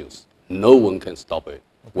continues. No one can stop it.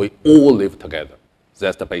 We all live together.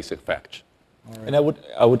 That's the basic fact. Right. And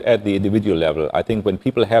I would add the individual level. I think when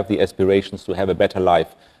people have the aspirations to have a better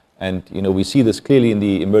life, and we see this clearly in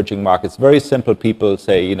the emerging markets, very simple people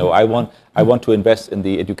say, I want to invest in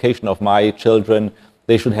the education of my children.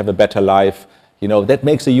 They should have a better life. That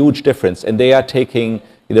makes a huge difference. And they are taking,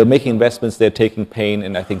 making investments, they're taking pain,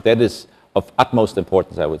 and I think that is of utmost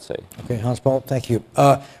importance, I would say. Okay, Hans-Paul, thank you.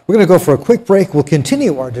 We're going to go for a quick break. We'll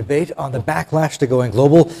continue our debate on the backlash to going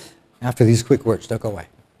global after these quick words. Don't go away.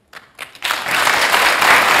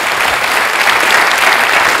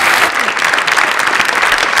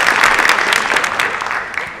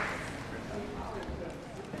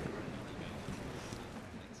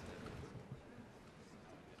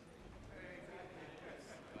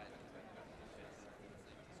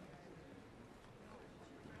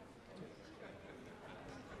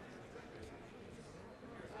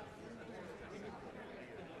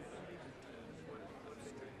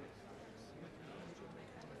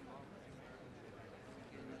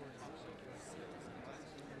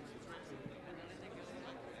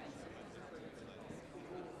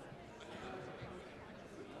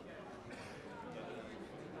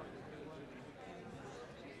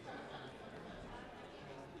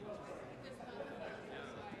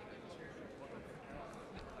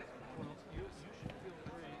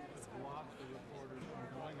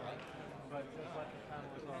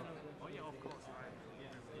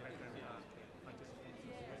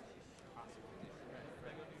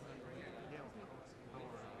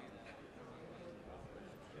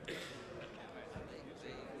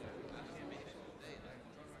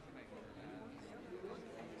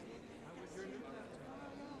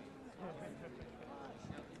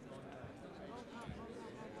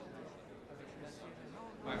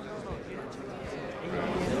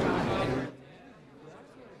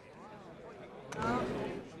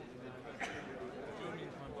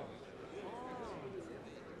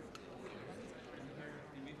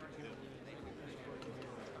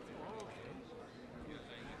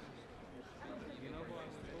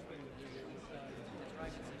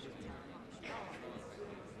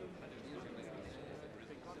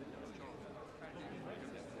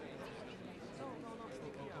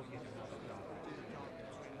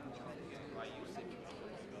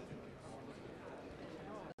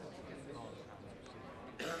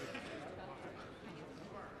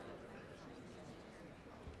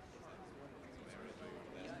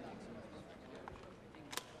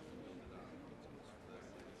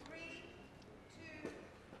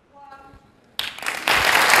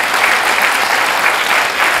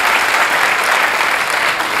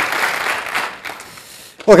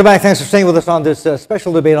 Welcome back. Thanks for staying with us on this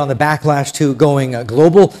special debate on the backlash to going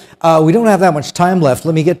global. We don't have that much time left.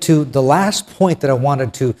 Let me get to the last point that I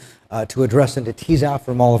wanted to address and to tease out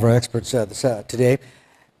from all of our experts today.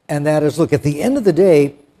 And that is, look, at the end of the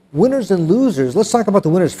day, winners and losers, let's talk about the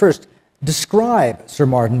winners first. Describe, Sir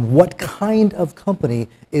Martin, what kind of company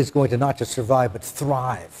is going to not just survive but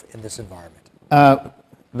thrive in this environment?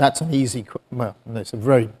 That's an easy, well, it's a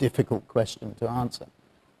very difficult question to answer.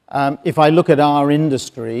 If I look at our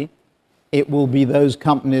industry, it will be those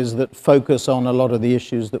companies that focus on a lot of the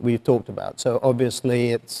issues that we've talked about. So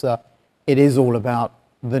obviously it is all about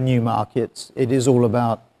the new markets. It is all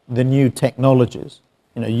about the new technologies.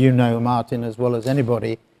 You know, Martin, as well as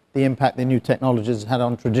anybody, the impact the new technologies had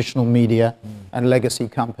on traditional media and legacy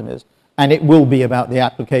companies. And it will be about the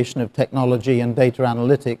application of technology and data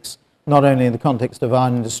analytics, not only in the context of our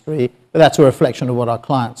industry, but that's a reflection of what our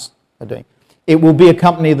clients are doing. It will be a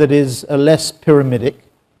company that is less pyramidic,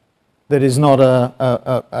 that is not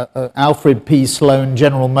a Alfred P. Sloan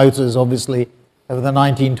General Motors, obviously, of the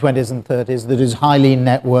 1920s and 30s, that is highly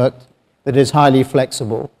networked, that is highly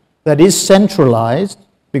flexible, that is centralized,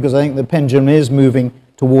 because I think the pendulum is moving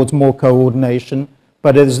towards more coordination,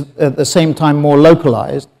 but is at the same time more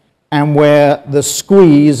localized, and where the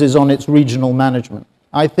squeeze is on its regional management.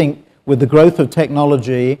 I think with the growth of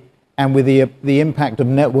technology and with the impact of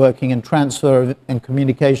networking and transfer and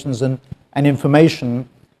communications and information,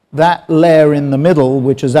 that layer in the middle,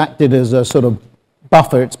 which has acted as a sort of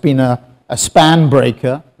buffer, it's been a span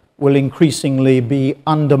breaker, will increasingly be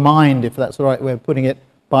undermined, if that's the right way of putting it,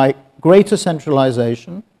 by greater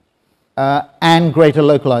centralization, and greater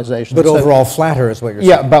localization. But So- overall flatter is what you're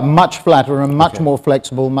yeah, saying. but much flatter and much more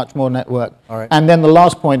flexible, much more network. All right. And then the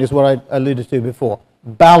last point is what I alluded to before.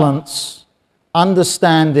 Balance,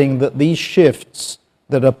 understanding that these shifts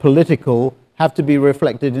that are political have to be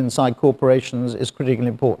reflected inside corporations is critically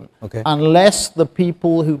important. Okay. Unless the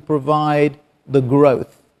people who provide the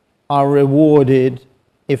growth are rewarded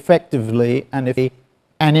effectively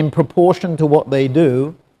and in proportion to what they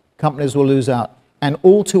do, companies will lose out. And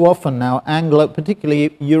all too often now,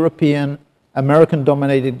 particularly European,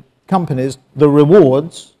 American-dominated companies, the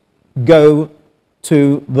rewards go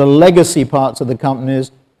to the legacy parts of the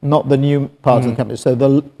companies, not the new parts of the companies. So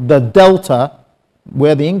the delta,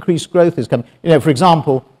 where the increased growth is coming. For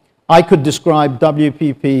example, I could describe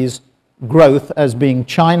WPP's growth as being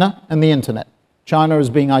China and the internet. China as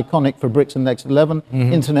being iconic for BRICS and Next 11,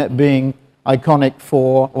 internet being iconic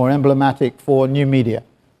for, or emblematic for, new media.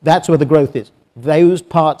 That's where the growth is. Those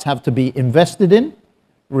parts have to be invested in,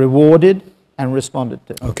 rewarded, and responded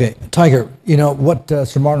to. Okay, Tiger, what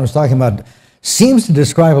Sir Martin was talking about seems to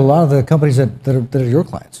describe a lot of the companies that are your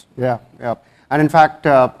clients. Yeah, yeah. And in fact,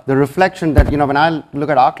 the reflection that, when I look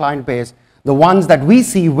at our client base, the ones that we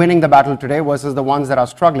see winning the battle today versus the ones that are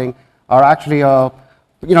struggling are actually,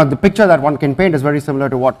 the picture that one can paint is very similar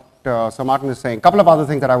to what Sir Martin is saying. A couple of other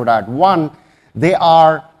things that I would add. One, they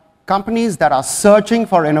are companies that are searching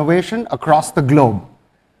for innovation across the globe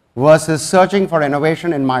versus searching for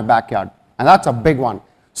innovation in my backyard. And that's a big one.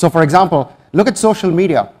 So for example, look at social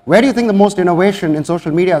media. Where do you think the most innovation in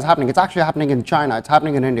social media is happening? It's actually happening in China. It's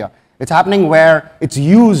happening in India. It's happening where it's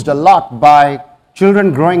used a lot by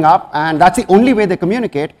children growing up, and that's the only way they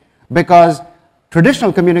communicate, because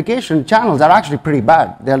traditional communication channels are actually pretty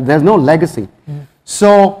bad. There's no legacy.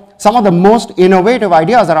 So some of the most innovative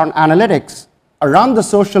ideas around analytics, around the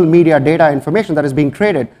social media data information that is being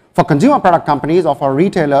created for consumer product companies or for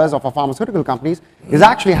retailers or for pharmaceutical companies is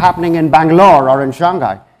actually happening in Bangalore or in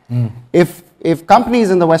Shanghai. If companies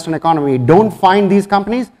in the Western economy don't find these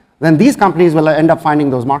companies, then these companies will end up finding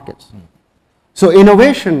those markets. So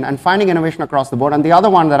innovation and finding innovation across the board. And the other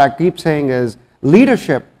one that I keep saying is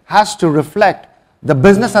leadership has to reflect the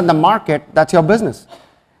business and the market that's your business.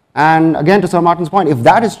 And again, to Sir Martin's point, if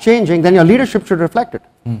that is changing, then your leadership should reflect it.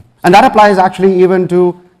 And that applies actually even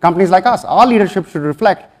to companies like us. Our leadership should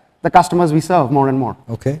reflect the customers we serve more and more.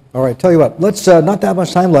 Okay, all right, tell you what, let's, not that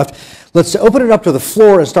much time left. Let's open it up to the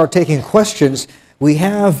floor and start taking questions. We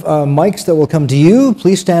have mics that will come to you.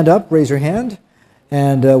 Please stand up, raise your hand.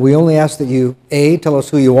 And we only ask that you, A, tell us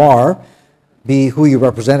who you are, B, who you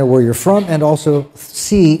represent or where you're from, and also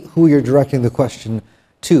C, who you're directing the question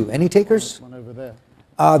to. Any takers? One over there.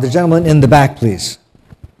 The gentleman in the back, please.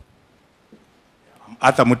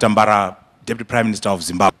 Arthur Mutambara, Deputy Prime Minister of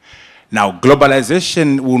Zimbabwe. Now,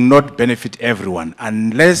 globalization will not benefit everyone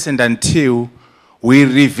unless and until we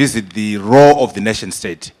revisit the role of the nation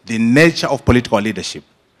state, the nature of political leadership,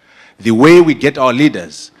 the way we get our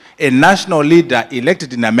leaders. A national leader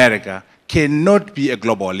elected in America cannot be a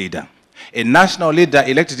global leader. A national leader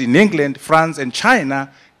elected in England, France, and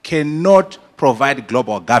China cannot provide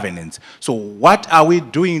global governance. So what are we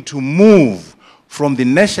doing to move from the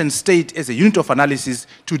nation state as a unit of analysis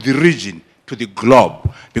to the region, to the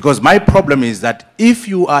globe? Because my problem is that if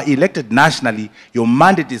you are elected nationally, your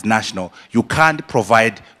mandate is national, you can't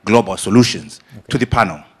provide global solutions. To the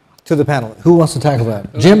panel. To the panel. Who wants to tackle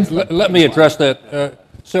that? Jim? Let me address that.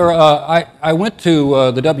 Sir, I went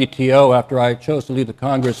to the WTO after I chose to leave the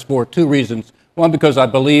Congress for two reasons. One, because I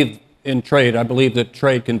believe in trade. I believe that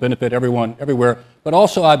trade can benefit everyone, everywhere. But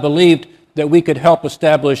also I believed that we could help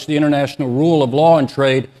establish the international rule of law in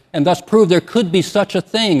trade and thus prove there could be such a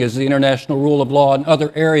thing as the international rule of law in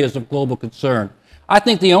other areas of global concern. I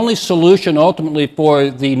think the only solution ultimately for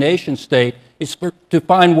the nation state is to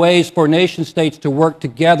find ways for nation states to work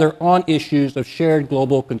together on issues of shared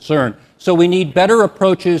global concern. So we need better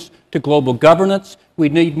approaches to global governance. We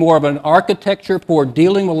need more of an architecture for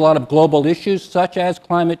dealing with a lot of global issues such as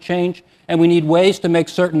climate change. And we need ways to make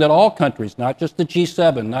certain that all countries, not just the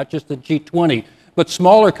G7, not just the G20, but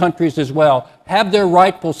smaller countries as well, have their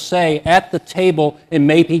rightful say at the table in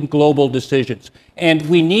making global decisions. And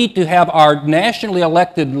we need to have our nationally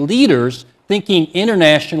elected leaders thinking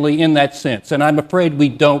internationally in that sense. And I'm afraid we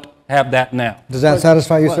don't have that now. Does that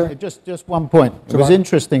satisfy you, sir? Just one point. It was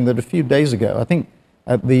interesting that a few days ago, I think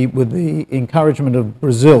with the encouragement of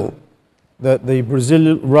Brazil, that the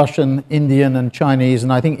Brazil, Russian, Indian, and Chinese,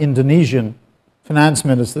 and I think Indonesian finance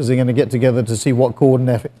ministers are going to get together to see what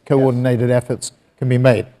coordinated efforts can be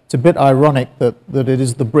made. It's a bit ironic that it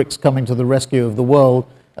is the BRICS coming to the rescue of the world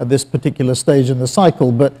at this particular stage in the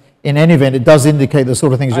cycle, but in any event, it does indicate the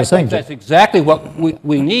sort of things you're saying. That's exactly what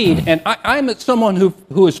we need. And I'm someone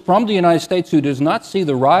who is from the United States who does not see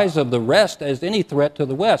the rise of the rest as any threat to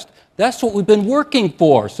the West. That's what we've been working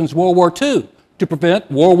for since World War II, to prevent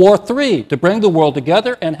World War III, to bring the world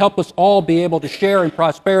together and help us all be able to share in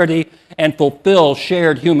prosperity and fulfill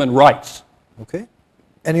shared human rights. Okay.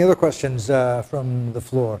 Any other questions from the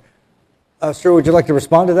floor? Sir, would you like to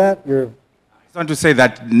respond to that? I just want to say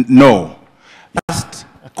that no. Just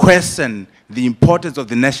question the importance of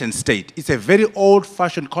the nation state. It's a very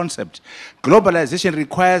old-fashioned concept. Globalization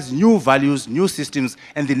requires new values, new systems,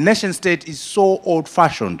 and the nation state is so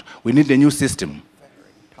old-fashioned. We need a new system.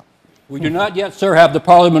 We do not yet, sir, have the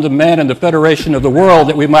Parliament of Man and the Federation of the World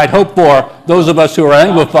that we might hope for, those of us who are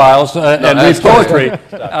Anglophiles and read poetry.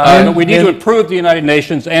 But we need to improve the United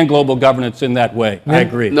Nations and global governance in that way. I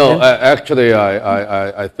agree. No, actually,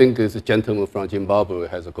 I think this gentleman from Zimbabwe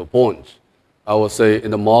has a good point. I would say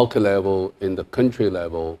in the market level, in the country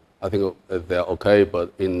level, I think they're okay,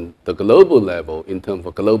 but in the global level, in terms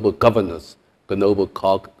of global governance, global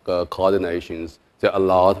coordinations, there are a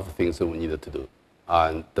lot of things that we needed to do.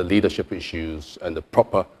 And the leadership issues and the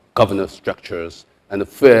proper governance structures and the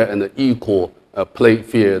fair and the equal play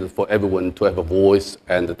field for everyone to have a voice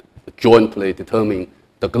and jointly determine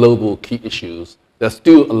the global key issues. There's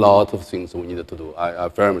still a lot of things we needed to do. I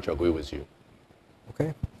very much agree with you.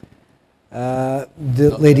 Okay.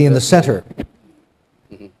 The lady in the center.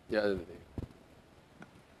 Mm-hmm. Yeah.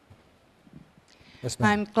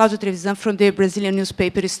 I'm Cláudia Trevisan from the Brazilian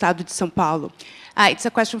newspaper Estado de São Paulo. It's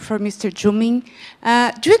a question for Mr. Zhu.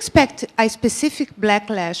 Do you expect a specific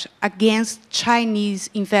backlash against Chinese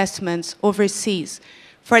investments overseas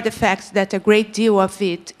for the fact that a great deal of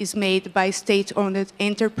it is made by state-owned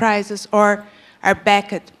enterprises or are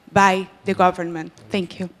backed by the government?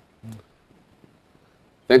 Thank you.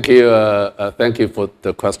 Thank you. Thank you for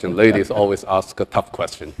the question. Ladies always ask a tough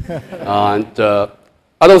question. And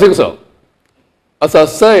I don't think so. As I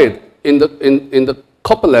said, in the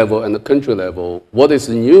corporate level and the country level, what is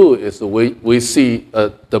new is we see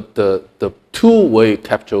the two-way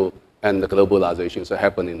capture and the globalizations are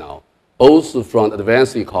happening now, both from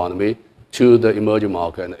advanced economy to the emerging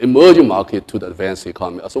market, and emerging market to the advanced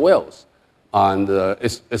economy as well. And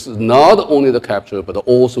it's not only the capture, but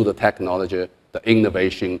also the technology, the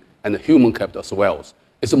innovation, and the human capital as well.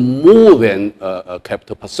 It's more than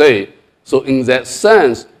capital per se. So in that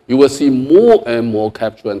sense, you will see more and more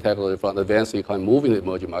capture and technology from the advanced economy moving to the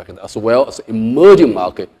emerging market, as well as emerging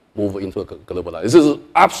market move into a globalized. This is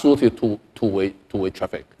absolutely two-way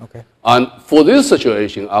traffic. Okay. And for this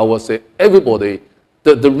situation, I would say everybody,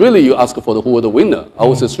 really you ask for who are the winner. I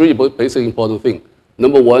would say three basic important things.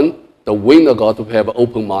 Number one, the winner got to have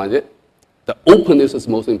open-minded. The openness is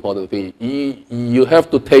the most important thing. You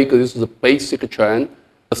have to take this as a basic trend.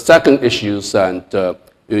 The second issue is that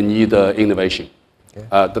you need innovation. Okay.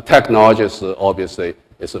 The technology is obviously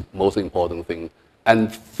is the most important thing. And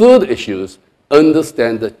third issue is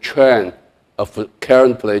understand the trend of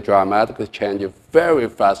currently dramatically changing, very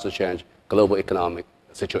fast change global economic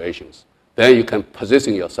situations. Then you can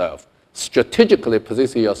position yourself. Strategically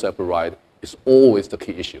position yourself right is always the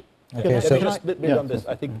key issue. Okay, so just build on this.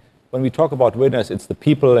 I think when we talk about winners, it's the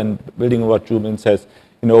people, and building on what Zhu says,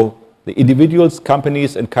 the individuals,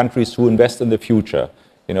 companies, and countries who invest in the future,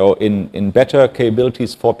 in better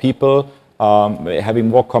capabilities for people, having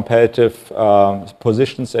more competitive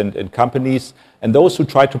positions and companies, and those who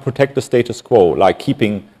try to protect the status quo, like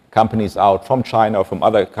keeping companies out from China or from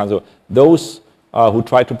other countries, those who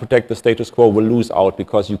try to protect the status quo will lose out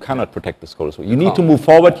because you cannot protect the status quo. You need to move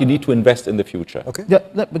forward, you need to invest in the future. Okay. Yeah,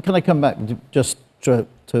 but can I come back just to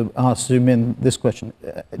ask Zoom in this question?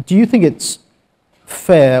 Do you think it's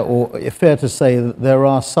fair to say that there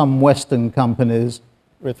are some Western companies,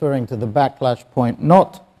 referring to the backlash point,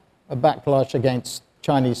 not a backlash against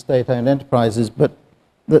Chinese state-owned enterprises, but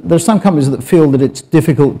there's some companies that feel that it's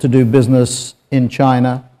difficult to do business in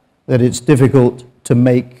China, that it's difficult to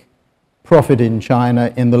make profit in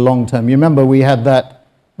China in the long term. You remember we had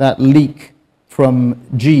that leak from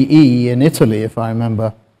GE in Italy, if I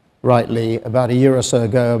remember rightly, about a year or so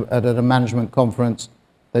ago at a management conference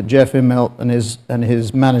that Jeff Immelt and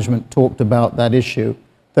his management talked about that issue,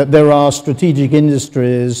 that there are strategic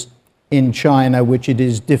industries in China which it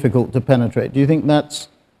is difficult to penetrate. Do you think that's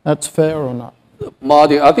fair or not?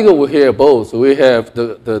 Marty, I think we hear both. We have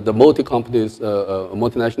the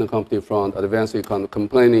multinational company from advanced economy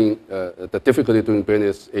complaining the difficulty doing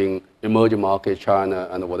business in emerging market, China,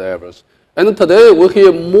 and whatever. And today we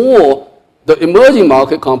hear more the emerging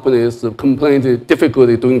market companies complain the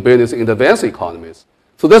difficulty doing business in the advanced economies.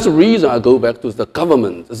 So that's the reason I go back to the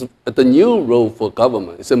government. The new role for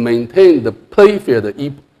government is to maintain the playing field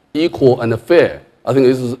equal and fair. I think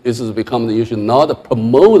this has become the issue, not to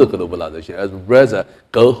promote globalization, as rather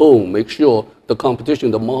go home, make sure the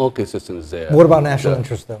competition, the market system is there. What about national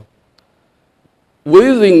interest, though?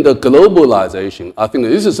 Within the globalization, I think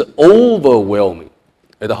this is overwhelming,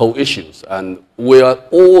 the whole issues, and we are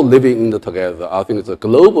all living in it together. I think the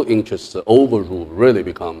global interests overrule really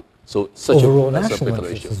become such a big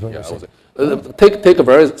issue. Yeah, take a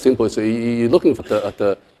very simple, so you're looking at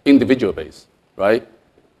the individual base, right?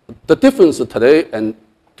 The difference today and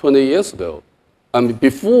 20 years ago, I mean,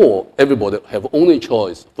 before everybody have only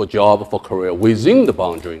choice for job, for career within the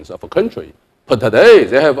boundaries of a country. But today,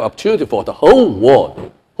 they have opportunity for the whole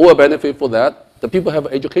world. Who will benefit for that? The people have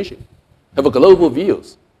education, have a global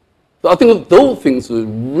views. So I think those things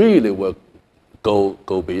really will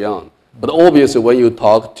go beyond. But obviously, when you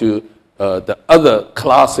talk to the other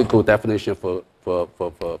classical definition for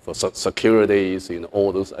securities,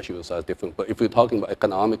 all those issues are different. But if you're talking about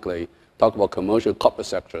economically, talk about commercial, corporate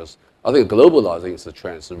sectors, I think globalizing is a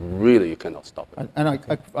trend, so really you cannot stop it. And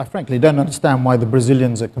I frankly don't understand why the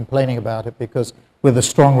Brazilians are complaining about it, because with a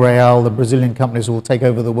strong real, the Brazilian companies will take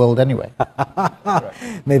over the world anyway.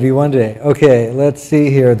 Maybe one day. Okay, let's see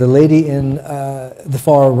here. The lady in the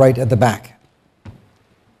far right at the back.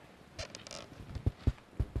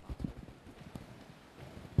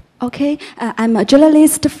 Okay, I'm a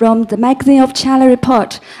journalist from the magazine of China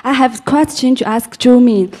Report. I have a question to ask Zhu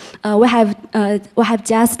Min. We have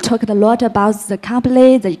just talked a lot about the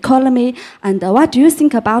company, the economy, and what do you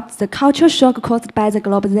think about the cultural shock caused by the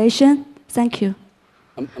globalization? Thank you.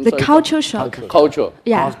 The cultural shock. Culture.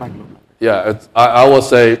 Yeah. Yeah, I would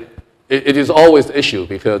say it is always the issue,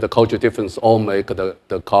 because the cultural difference all make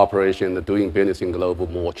the cooperation, the doing business in global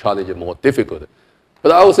more challenging, more difficult.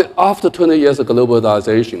 But I would say after 20 years of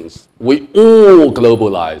globalizations, we all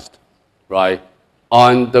globalized, right?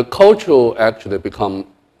 And the cultural actually become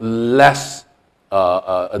less,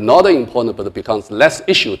 not important, but it becomes less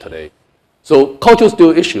issue today. So culture is still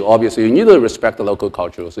an issue, obviously. You need to respect the local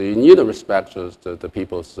culture. So you need to respect the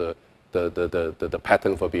people's, the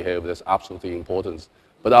pattern for behavior. That's absolutely important.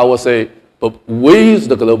 But I would say, but with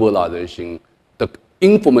the globalization, the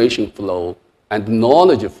information flow and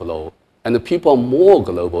knowledge flow, and the people are more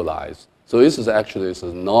globalized. So this is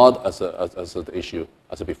not as an issue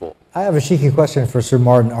as before. I have a cheeky question for Sir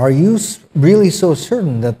Martin. Are you really so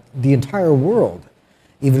certain that the entire world,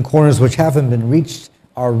 even corners which haven't been reached,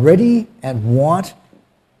 are ready and want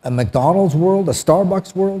a McDonald's world, a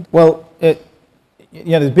Starbucks world? Well, this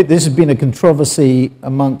has been a controversy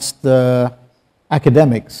amongst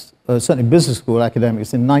academics, certainly business school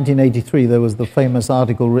academics. In 1983, there was the famous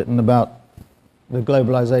article written about the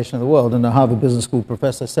globalization of the world, and a Harvard Business School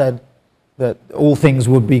professor said that all things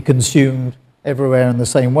would be consumed everywhere in the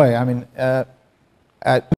same way. I mean,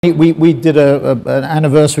 we did an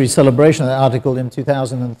anniversary celebration of that article in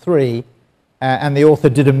 2003, and the author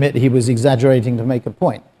did admit he was exaggerating to make a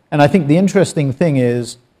point. And I think the interesting thing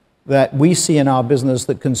is that we see in our business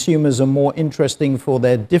that consumers are more interesting for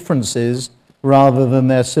their differences rather than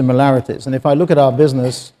their similarities. And if I look at our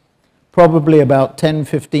business, probably about 10,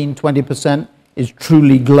 15, 20% is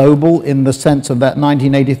truly global in the sense of that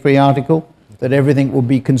 1983 article, that everything will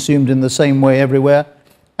be consumed in the same way everywhere.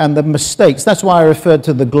 And the mistakes, that's why I referred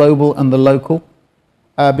to the global and the local,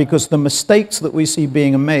 because the mistakes that we see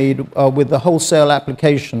being made are with the wholesale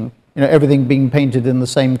application, everything being painted in the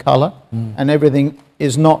same color, and everything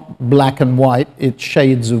is not black and white, it's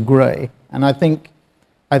shades of gray. And I think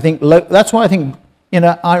that's why I think, in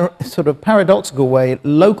a sort of paradoxical way,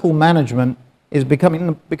 local management is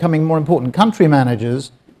becoming more important. Country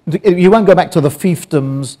managers, you won't go back to the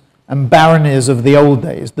fiefdoms and baronies of the old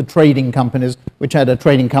days, the trading companies, which had a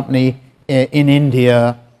trading company in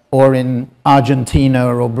India or in Argentina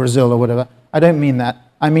or Brazil or whatever. I don't mean that.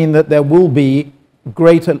 I mean that there will be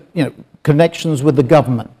greater connections with the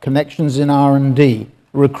government, connections in R&D,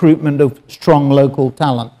 recruitment of strong local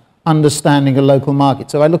talent, understanding a local market.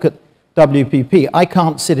 So I look at WPP. I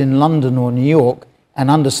can't sit in London or New York and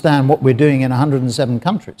understand what we're doing in 107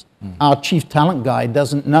 countries. Our chief talent guy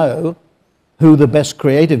doesn't know who the best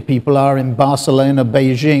creative people are in Barcelona,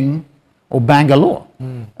 Beijing, or Bangalore.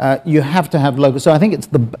 You have to have local. So I think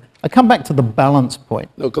I come back to the balance point.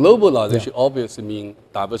 No, globalization obviously means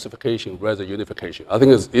diversification rather than unification. I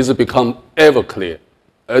think it's become ever clear.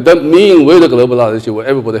 That means with the globalization, where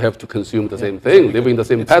everybody have to consume the same thing, living the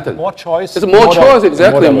same pattern. More choice. It's more choice,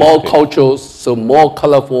 exactly. More cultures, so more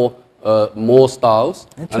colorful. More styles,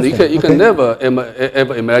 and you can never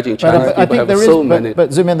ever imagine Chinese people have so many. But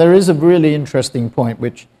Zhu Min, there is a really interesting point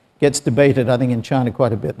which gets debated, I think, in China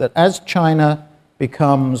quite a bit, that as China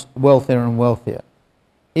becomes wealthier and wealthier,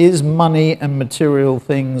 is money and material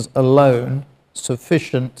things alone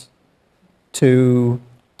sufficient to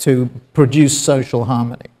produce social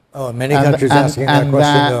harmony? Oh, many countries asking that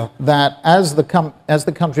question, though. That as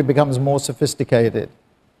the country becomes more sophisticated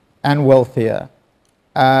and wealthier,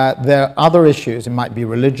 there are other issues, it might be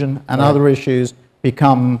religion, and other issues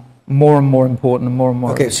become more and more important and more and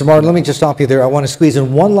more. Okay, so Martin, let me just stop you there. I want to squeeze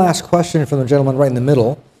in one last question from the gentleman right in the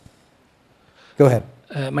middle. Go ahead.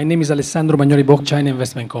 My name is Alessandro Magnoli Boc, China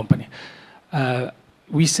Investment Company.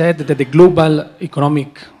 We said that the global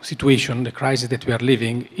economic situation, the crisis that we are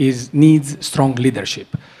living, needs strong leadership.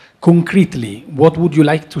 Concretely, what would you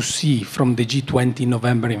like to see from the G20 in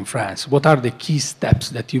November in France? What are the key steps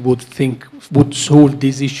that you would think would solve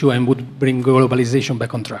this issue and would bring globalization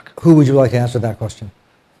back on track? Who would you like to answer that question?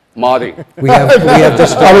 Marty. We have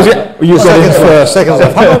just... You said it first.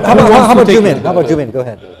 How about Jumin? How about Jumin? Go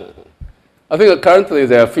ahead. I think currently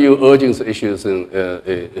there are a few urgent issues in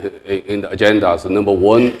the agendas. Number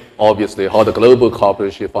one, obviously, how the global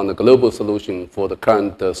cooperation found a global solution for the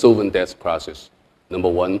current sovereign debt crisis. Number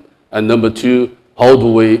one. And number two, how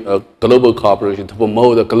do we global cooperation to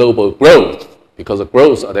promote the global growth? Because the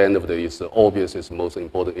growth at the end of the day is obviously is the most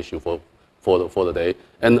important issue for the day.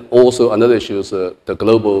 And also another issue is the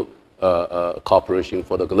global cooperation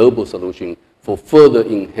for the global solution for further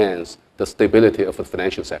enhance the stability of the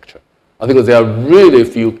financial sector. I think there are really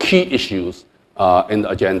few key issues in the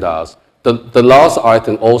agendas. The last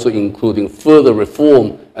item also including further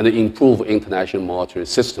reform and improve international monetary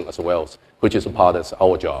system as well, which is a part of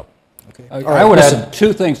our job. Okay. I would add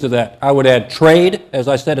two things to that. I would add trade, as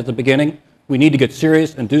I said at the beginning. We need to get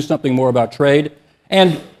serious and do something more about trade.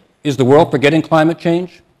 And is the world forgetting climate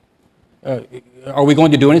change? Are we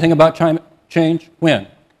going to do anything about climate change? When?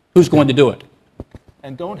 Who's going to do it?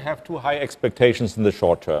 And don't have too high expectations in the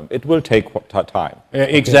short term. It will take time.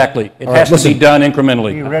 Exactly. It has to be done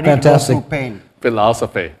incrementally. Be ready Fantastic. to go through pain.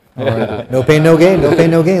 Philosophy. No pain, no gain. No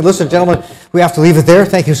pain, no gain. Listen, gentlemen, we have to leave it there.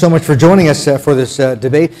 Thank you so much for joining us for this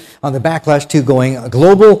debate on the Backlash to going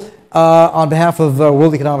global. On behalf of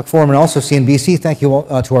World Economic Forum and also CNBC, thank you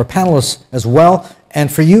all, to our panelists as well,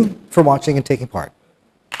 and for you for watching and taking part.